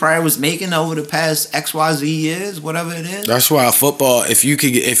money he probably was making over the past XYZ years, whatever it is. That's why football. If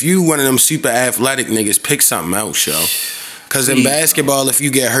you one of them super athletic niggas, pick something else, yo. Because in basketball, if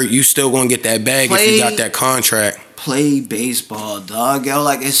you get hurt, you still gonna get that bag if you got that contract. Play baseball, dog. Yo,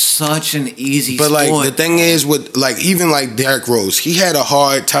 like, it's such an easy sport. But, like, the thing is, with, like, even, like, Derrick Rose, he had a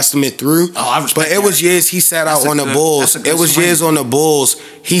hard testament through. Oh, I respect But it was years he sat out on the Bulls. It was years on the Bulls.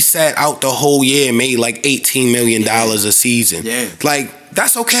 He sat out the whole year and made, like, $18 million a season. Yeah. Like,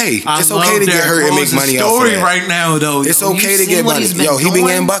 that's okay. It's okay to get hurt and make money off of that. Right now, though. It's okay to get money. Yo, he been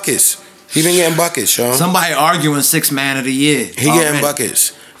getting buckets. He been getting buckets, yo. Somebody arguing 6th man of the year. He getting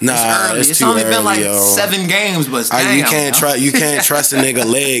buckets. Nah, it's only early, been like yo. 7 games, but damn, you can't trust a nigga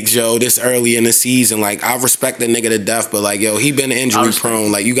legs, yo, this early in the season. Like, I respect the nigga to death, but like, yo, he been injury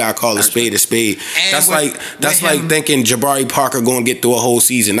prone. Like, you gotta call a spade a spade. That's like thinking Jabari Parker gonna get through a whole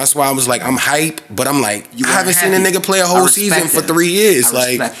season. That's why I was like, I'm hype, but I'm like, I haven't seen a nigga play a whole season for 3 years.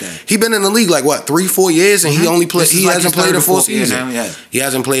 Like, he been in the league like what, 3-4 years, and he hasn't played a full season. He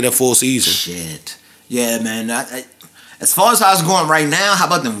hasn't played a full season. Shit. Yeah, man. As far as how it's going right now, how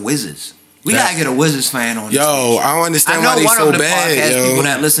about them Wizards? We gotta get a Wizards fan on. Yo, I don't understand why they so bad. I know one of the podcast people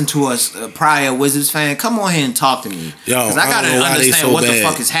that listen to us prior Wizards fan. Come on here and talk to me. Yo, because I gotta understand what the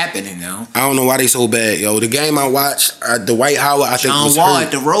fuck is happening now. I don't know why they so bad, yo. The game I watched, Dwight Howard, I think was hurt. John Wall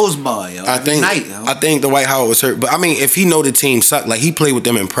at the Rose Bowl, yo. I think Dwight Howard was hurt. But I mean, if he know the team sucked, like he played with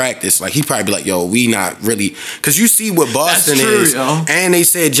them in practice, like he probably be like, yo, we not really, because you see what Boston is, yo. And they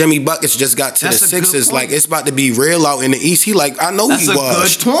said Jimmy Buckets just got to the Sixers. Like it's about to be real out in the East. He like, I know he was.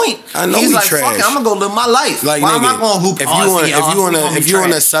 That's a good point. I know he's trash. Fuck it, I'm gonna go live my life. Like, why nigga, am I gonna hoop? If you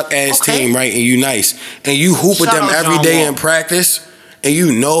on a suck ass team, right, and you nice, and you hoop with them every day in practice, and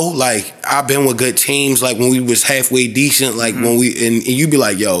you know, like I've been with good teams, like when we was halfway decent, like when we and you be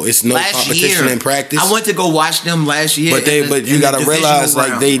like, yo, it's no competition in practice. I went to go watch them last year, but you gotta realize,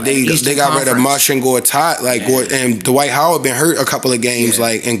 like they got rid of Marcin Gortat, like and Dwight Howard been hurt a couple of games,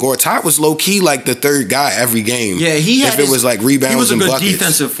 like, and Gortat was low key like the third guy every game. Yeah, it was like rebounds and buckets. He was a good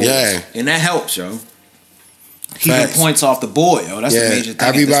defensive force, and that helps, yo. Keeping points off the board, yo. That's a major thing.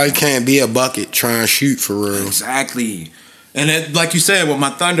 Everybody can't be a bucket trying to shoot for real. Exactly. And like you said with my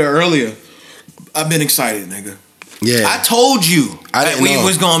Thunder earlier, I've been excited, nigga. Yeah. I told you that we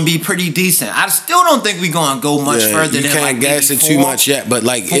was gonna be pretty decent. I still don't think we're gonna go much further than like gas it too much yet, but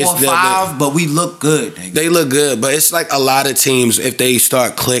like 4 or 5, but we look good, nigga. They look good, but it's like a lot of teams, if they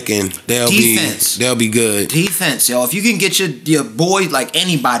start clicking, they'll be good. Defense, yo. If you can get your boy, like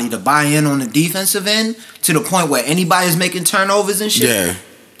anybody, to buy in on the defensive end to the point where anybody's making turnovers and shit,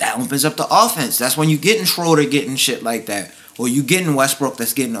 that opens up the offense. That's when you getting Schroeder getting shit like that. Or you getting Westbrook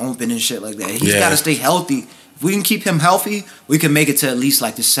that's getting open and shit like that. He's got to stay healthy. If we can keep him healthy, we can make it to at least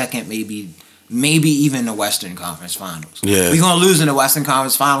like the second, maybe maybe even the Western Conference Finals. Yeah. We're going to lose in the Western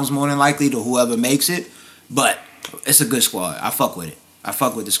Conference Finals more than likely to whoever makes it, but it's a good squad. I fuck with it. I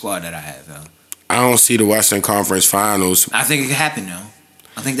fuck with the squad that I have, yo. I don't see the Western Conference Finals. I think it could happen, though.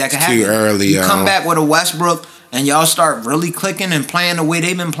 I think that could happen. Too early, you come back with a Westbrook and y'all start really clicking and playing the way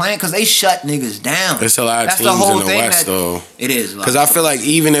they've been playing because they shut niggas down. There's a lot of teams in the West, though. It is. Because I feel like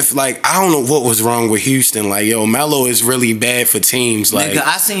even if, like, I don't know what was wrong with Houston. Like, yo, Melo is really bad for teams. Like, nigga,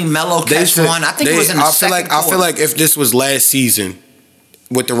 I seen Melo catch one. I think it was in the second quarter. I feel like if this was last season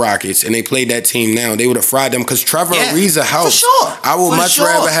with the Rockets and they played that team now, they would have fried them because Trevor Ariza helps. For sure. I would much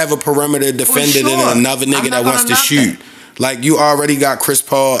rather have a perimeter defender than another nigga that wants to shoot. Like, you already got Chris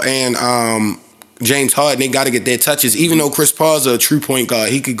Paul and James Harden. They got to get their touches. Even though Chris Paul's a true point guard,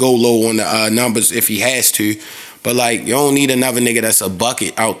 he could go low on the numbers if he has to. But, like, you don't need another nigga that's a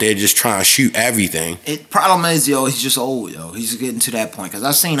bucket out there just trying to shoot everything. Problem is, yo, he's just old, yo. He's getting to that point. Because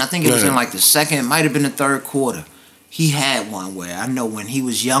I think it was in, like, the second, might have been the third quarter. He had one where I know when he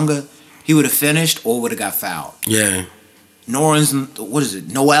was younger, he would have finished or would have got fouled. Yeah. Noel?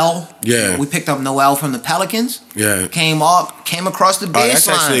 Yeah. We picked up Noel from the Pelicans. Yeah. Came across the baseline. That's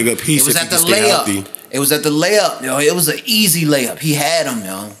actually a good piece. It was at the layup. It was at the layup, yo. It was an easy layup. He had him,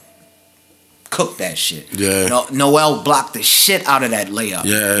 yo. Cooked that shit. Yeah. Noel blocked the shit out of that layup.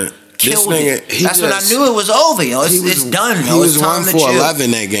 Yeah. Killed it. That's when I knew it was over, yo. It's done, yo. He was 1 for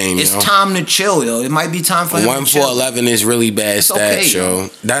 11 that game, yo. It's time to chill, yo. It might be time for him 1 to chill. 1 for 11 is really bad stats, yo.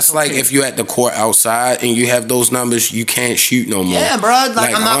 That's like if you're at the court outside and you have those numbers, you can't shoot no more. Yeah, bro.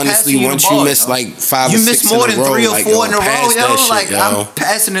 Like I'm not honestly, passing once you the ball, you miss like 5 or 6 in a row, you miss more than 3 or 4 in a row, yo. Like, I'm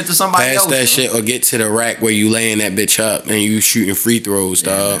passing it to somebody else. Pass that shit or get to the rack where you laying that bitch up and you shooting free throws,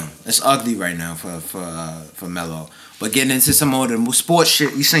 dog. It's ugly right now for Melo. But getting into some more of the sports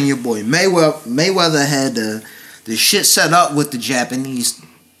shit, you seen your boy Mayweather had the shit set up with the Japanese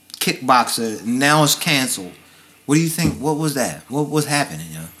kickboxer. Now it's canceled. What do you think? What was that? What was happening,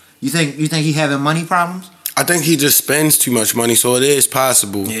 yo? You think he having money problems? I think he just spends too much money, so it is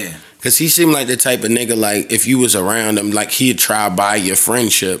possible. Yeah. Cause he seemed like the type of nigga, like, if you was around him, like, he'd try to buy your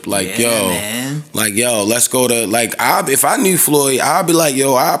friendship. Like, man. Let's go to, like, if I knew Floyd, I'd be like,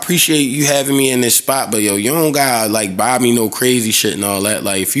 yo, I appreciate you having me in this spot, but yo, you don't gotta, like, buy me no crazy shit and all that.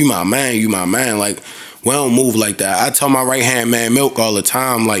 Like, if you my man, you my man. Like, we don't move like that. I tell my right-hand man, Milk, all the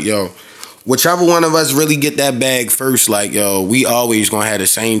time, like, yo, whichever one of us really get that bag first, like, yo, we always gonna have the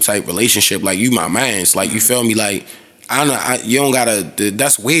same type relationship. Like, you my mans. Like, you feel me? Like, you don't gotta.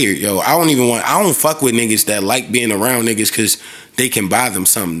 That's weird, yo. I don't fuck with niggas that like being around niggas because they can buy them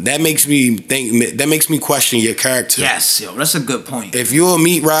something. That makes me think. That makes me question your character. Yes, yo, that's a good point. If you're a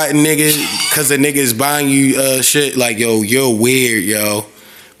meat riding nigga because a nigga is buying you shit, like, yo, you're weird, yo.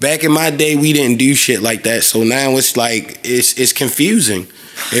 Back in my day, we didn't do shit like that. So now it's like it's confusing.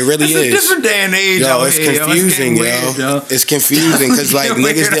 It really is. It's a different day and age. Yo, it's confusing, yo. It's confusing because like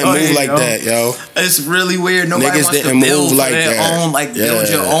niggas didn't move like that, yo. It's really weird. Nobody niggas wants didn't to build move like their that. own, like build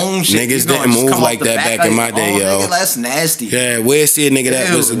your own shit. Niggas didn't move like that back in my day, yo. Nigga, that's nasty. Yeah, we'll see a nigga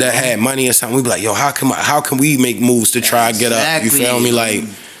that had money or something. We be like, yo, how can we make moves to try to get up? You feel me? Like.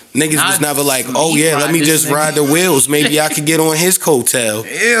 Niggas was never like, oh yeah, let me just ride the wheels. Maybe I could get on his coattail.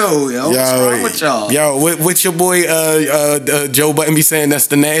 Ew, yo, what's wrong with y'all? Yo, what's your boy Joe Button be saying? That's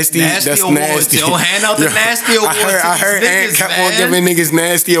the nasty. That's awards, nasty. Yo, hand out the nasty awards. I heard Ant kept on giving niggas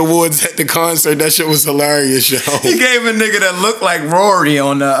nasty awards at the concert. That shit was hilarious, yo. He gave a nigga that looked like Rory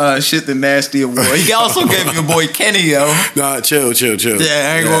on the shit the nasty award. He also gave your boy Kenny, yo. Nah, chill. Yeah,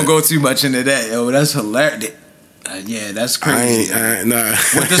 I ain't gonna go too much into that, yo. That's hilarious. Yeah, that's crazy. Nah.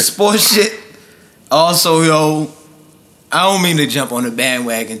 With the sports shit, also, yo, I don't mean to jump on the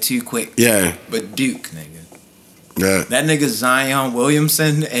bandwagon too quick. Yeah. But Duke, nigga. Yeah. That nigga Zion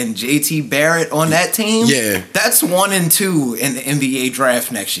Williamson and JT Barrett on that team. Yeah. That's 1 and 2 in the NBA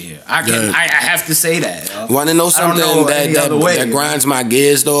draft next year. I have to say that. Yo. Want to know something that grinds my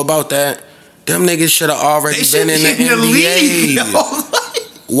gears though about that? Them niggas should have already been in the NBA. Yo.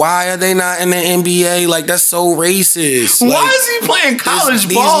 Why are they not in the NBA? Like, that's so racist. Why is he playing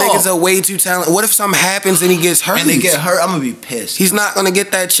college ball? These niggas are way too talented. What if something happens and he gets hurt? And they get hurt, I'm gonna be pissed. He's not gonna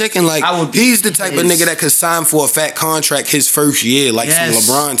get that chicken. Like, he's the type of nigga that could sign for a fat contract his first year, like some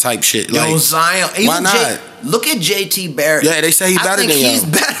LeBron type shit. Yo, like, Zion. Why not? Look at JT Barrett. Yeah, they say he's better than him. He's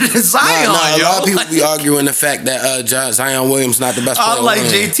better than Zion. A lot of people be arguing the fact that Zion Williams not the best player. I like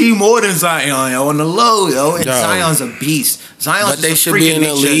JT more than Zion, yo, on the low, yo. And Zion's a beast. But they should be in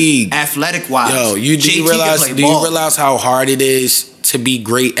the league, athletic wise. Yo, do you realize how hard it is to be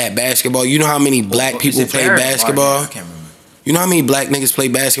great at basketball? You know how many black people play basketball? I can't remember. You know how many black niggas play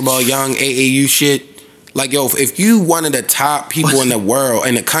basketball? Young AAU shit. Like, yo, if you one of the top people in the world,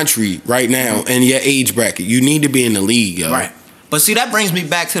 in the country right now, in your age bracket, you need to be in the league, yo. Right. But see, that brings me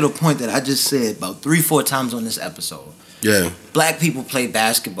back to the point that I just said about 3-4 times on this episode. Yeah. Black people play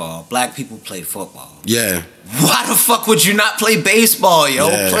basketball. Black people play football. Yeah. Why the fuck would you not play baseball, yo?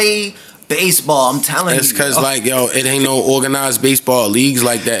 Yeah. Play baseball, I'm telling you. It's because, like, yo, it ain't no organized baseball leagues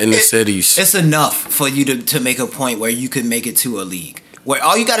like that in the cities. It's enough for you to make a point where you could make it to a league. Where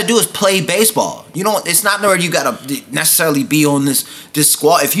all you got to do is play baseball. You don't. It's not where you got to necessarily be on this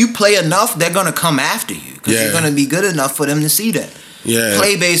squad. If you play enough, they're gonna come after you because you're gonna be good enough for them to see that. Yeah,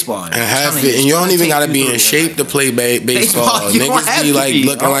 play baseball and you don't even gotta be in shape to play baseball. Niggas be like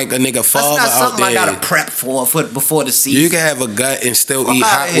looking like a nigga father out there. That's not something I gotta prep for before the season. You can have a gut and still eat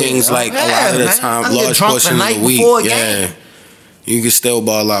hot wings like a lot of the time, large portion of the week. Yeah. You can still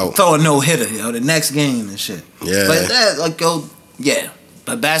ball out. Throw a no hitter, yo, the next game and shit. Yeah, but that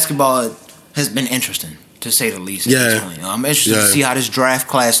but basketball has been interesting to say the least. At this point. I'm interested to see how this draft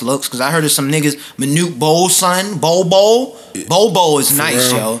class looks because I heard of some niggas. Manute Bol's son, Bobo is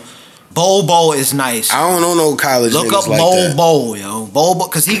nice, yo. Bobo is nice. I don't know no college. Look up like Bobo, yo. Bobo,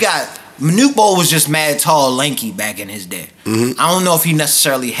 because Manute Bol was just mad tall, lanky back in his day. Mm-hmm. I don't know if he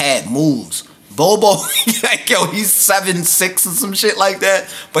necessarily had moves. Bobo, like, yo, he's 7'6" or some shit like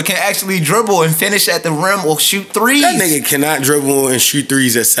that, but can actually dribble and finish at the rim or shoot threes. That nigga cannot dribble and shoot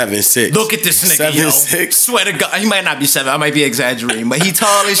threes at 7'6". Look at this nigga, 7'6". Swear to God, he might not be 7. I might be exaggerating, but he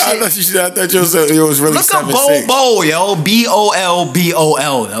tall as shit. I thought you was really 7'6". Look up Bobo, yo.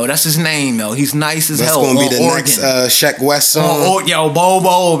 Bolbol, yo. That's his name, yo. He's nice as hell. That's gonna be the next Sheck West song. Yo,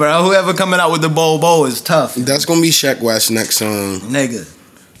 Bobo, bro. Whoever coming out with the Bobo is tough. That's gonna be Sheck West's next song, nigga.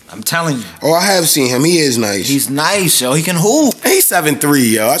 I'm telling you. Oh, I have seen him. He is nice. He's nice, yo. He can hoop. He's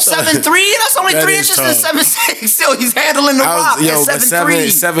 7'3", yo. 7'3"? That's only 3 inches than 7'6". Yo, he's handling the rock. Yo, but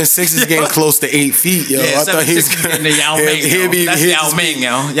 7'6" is getting close to 8 feet, yo. Yeah, I thought he was getting to Yao Ming. That's Yao Ming,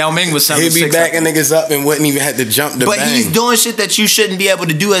 yo. Yao Ming was 7'6". He'd be backing niggas up and wouldn't even have to jump the bang. But he's doing shit that you shouldn't be able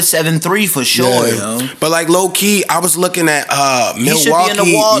to do at 7'3" for sure, yo. But like low key, I was looking at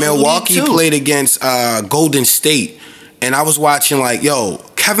Milwaukee. Milwaukee played against Golden State. And I was watching like, yo,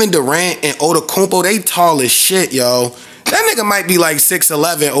 Kevin Durant and Odokumpo, they tall as shit, yo. That nigga might be like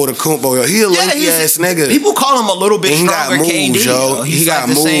 6'11", Odokumpo, yo. He a lanky ass nigga. People call him a little bit stronger KD, yo. He got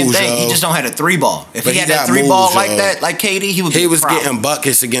moves, same thing. Yo. He just don't have a 3-ball. If he had that 3-ball like that, like KD, he was getting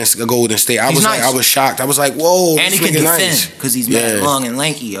buckets against Golden State. I was shocked. I was like, whoa, and he can defend because he's mad long and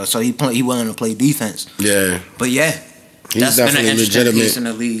lanky, yo. So he willing to play defense. Yeah. But yeah, he's that's been an interesting legitimate piece in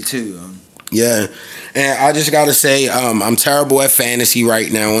the league too. Yeah, and I just gotta say, I'm terrible at fantasy right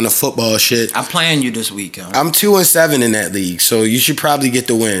now on the football shit. I'm playing you this week, yo. I'm 2-7 in that league, so you should probably get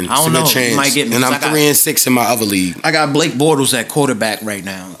the win. I don't know. You might get me. And I'm 3-6 in my other league. I got Blake Bortles at quarterback right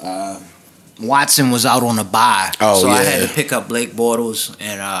now. Watson was out on a bye, so I had to pick up Blake Bortles,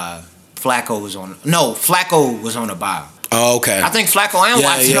 and Flacco was on a bye. Oh, okay. I think Flacco and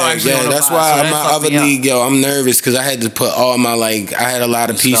Watson are actually on the that's bye, why so in my other league, yo, I'm nervous because I had to put all my I had a lot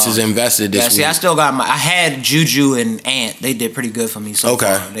of pieces invested this week. I still got I had Juju and Ant. They did pretty good for me so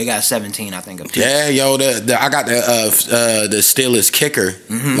far. They got 17, I think, apiece. Yeah, yo, I got the Steelers kicker.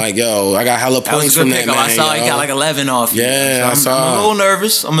 Mm-hmm. Like, yo, I got hella points from that man. I saw he got like 11 off. Yeah, I saw. I'm a little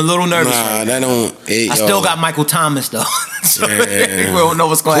nervous. Nah, that don't. I still got Michael Thomas though. So we don't know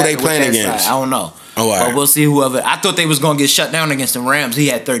what's going to happen. Who they playing against? I don't know. Oh, wow. But we'll see whoever. I thought they was gonna get shut down against the Rams. He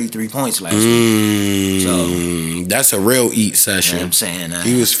had 33 points last week. So that's a real eat session. You know what I'm saying,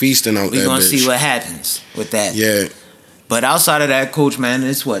 he was feasting out there. We're gonna see what happens with that. Yeah. But outside of that, Coach, man,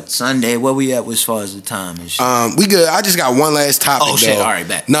 it's Sunday. Where we at as far as the time and shit? We good. I just got one last topic. Oh shit! All right,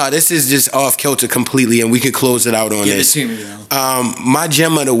 back. No, this is just off kilter completely, and we can close it out on this. Give it to me, my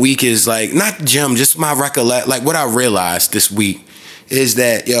gem of the week is not gem, just my recollect. Like what I realized this week is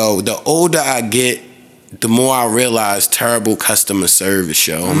that the older I get, the more I realize terrible customer service,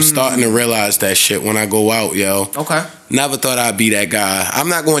 yo. I'm starting to realize that shit when I go out, yo. Okay. Never thought I'd be that guy. I'm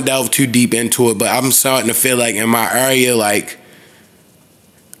not going to delve too deep into it, but I'm starting to feel like in my area,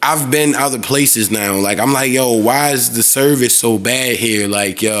 I've been other places now. I'm like, yo, why is the service so bad here?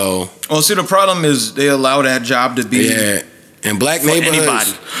 Like, yo. Well, see, the problem is they allow that job to be... Yeah. In black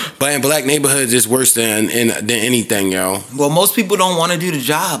neighborhoods, but in black neighborhoods, it's worse than anything, yo. Well, most people don't want to do the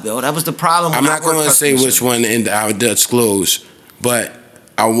job, yo. That was the problem. I'm not going to say which one I would disclose, but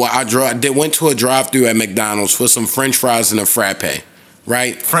I went to a drive-through at McDonald's for some French fries and a frappe.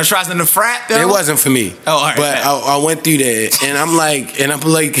 Right, French fries in the frat though? It wasn't for me. Oh, all right. But I went through there, and I'm like,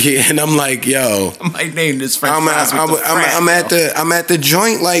 yo. I might name this French fries with the frat, I'm at the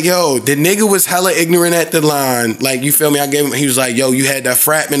joint, like, yo. The nigga was hella ignorant at the line, like, you feel me? He was like, yo, you had that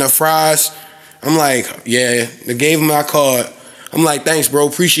frat and the fries. I'm like, yeah. They gave him my card. I'm like, thanks, bro.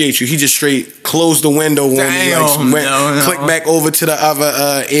 Appreciate you. He just straight closed the window on me. Like, clicked back over to the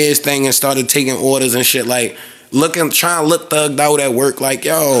other ears thing and started taking orders and shit. Like, trying to look thugged out at work. Like,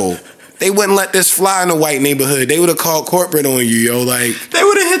 yo, they wouldn't let this fly in the white neighborhood. They would have called corporate on you, yo. Like, they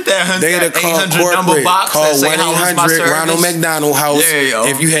would have hit that. They would have called corporate. Call 1-800 Ronald McDonald House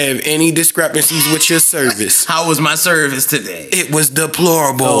if you have any discrepancies with your service. How was my service today? It was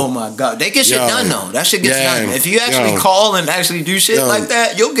deplorable. Oh my god, they get shit done though. That shit gets done. If you actually call and actually do shit like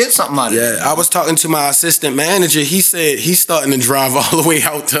that, you'll get something out of it. Yeah, I was talking to my assistant manager. He said he's starting to drive all the way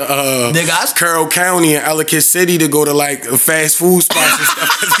out to Carroll County and Ellicott City to go to like fast food spots and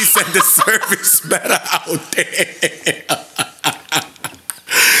stuff because he said the service better out there.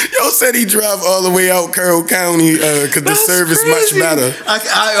 Yo said he drive all the way out Carroll County because the service much better.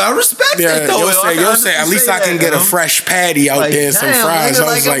 I respect that though. Yo say at least I can get a fresh patty out there and some fries.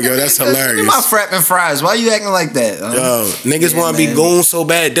 I was like, yo, that's hilarious. My frapping fries. Why you acting like that? Yo, niggas want to be goon so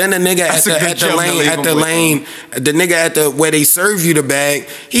bad. Then the nigga at the lane, the nigga at the where they serve you the bag,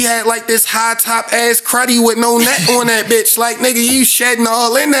 he had like this high top ass cruddy with no net on that bitch. Like, nigga, you shedding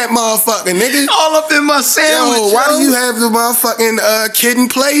all in that motherfucker, nigga. All up in my sandwich. Yo, why do you have the motherfucking kid and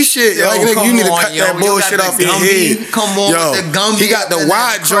play shit? Yo, like, nigga, you need to cut that bullshit off your head. Come on, with the Gumby. He got the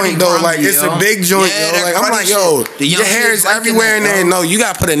wide joint though, like it's a big joint, yo. Like I'm like, yo, your hair is everywhere in there. No, you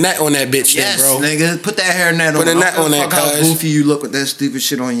gotta put a net on that bitch, then, bro. Nigga, put that hair net on. Put a net on that, how goofy you look with that stupid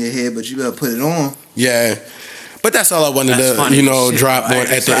shit on your head, but you gotta put it on. Yeah. But that's all I wanted to, drop on at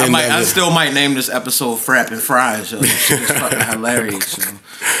the end of it. I still might name this episode Frapping Fries. Yo. This shit is fucking hilarious. Yo.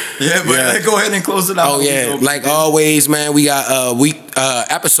 Yeah, but go ahead and close it out. Oh, yeah. Like always, man, we got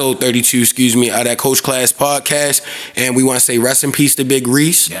episode 32, of that Coach Class podcast. And we want to say rest in peace to Big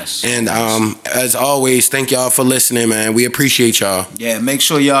Reese. Yes. And as always, thank y'all for listening, man. We appreciate y'all. Yeah, make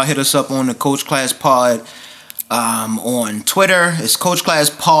sure y'all hit us up on the Coach Class Pod. On Twitter, it's Coach Class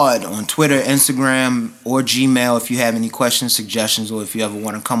Pod on Twitter, Instagram, or Gmail. If you have any questions, suggestions, or if you ever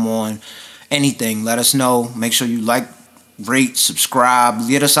want to come on, anything, let us know. Make sure you like, rate, subscribe,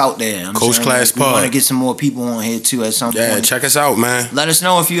 get us out there. Coach Class Pod. We want to get some more people on here too at some point. Yeah, check us out, man. Let us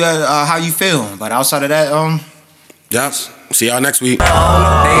know if you how you feel. But outside of that, yep. See y'all next week. They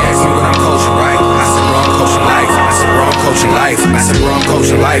asked me what I'm coaching, right? I said, bro, I'm coaching life. I said, bro, I'm coaching life. I said, bro, I'm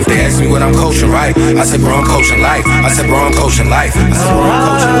coaching life. They asked me what I'm coaching, right? I said, bro, I'm coaching life. I said, bro, I'm coaching life. I said, bro, I'm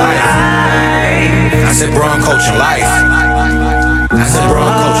coaching life. I said, bro, I'm coaching life. I said, bro,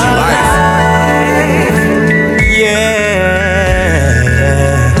 I'm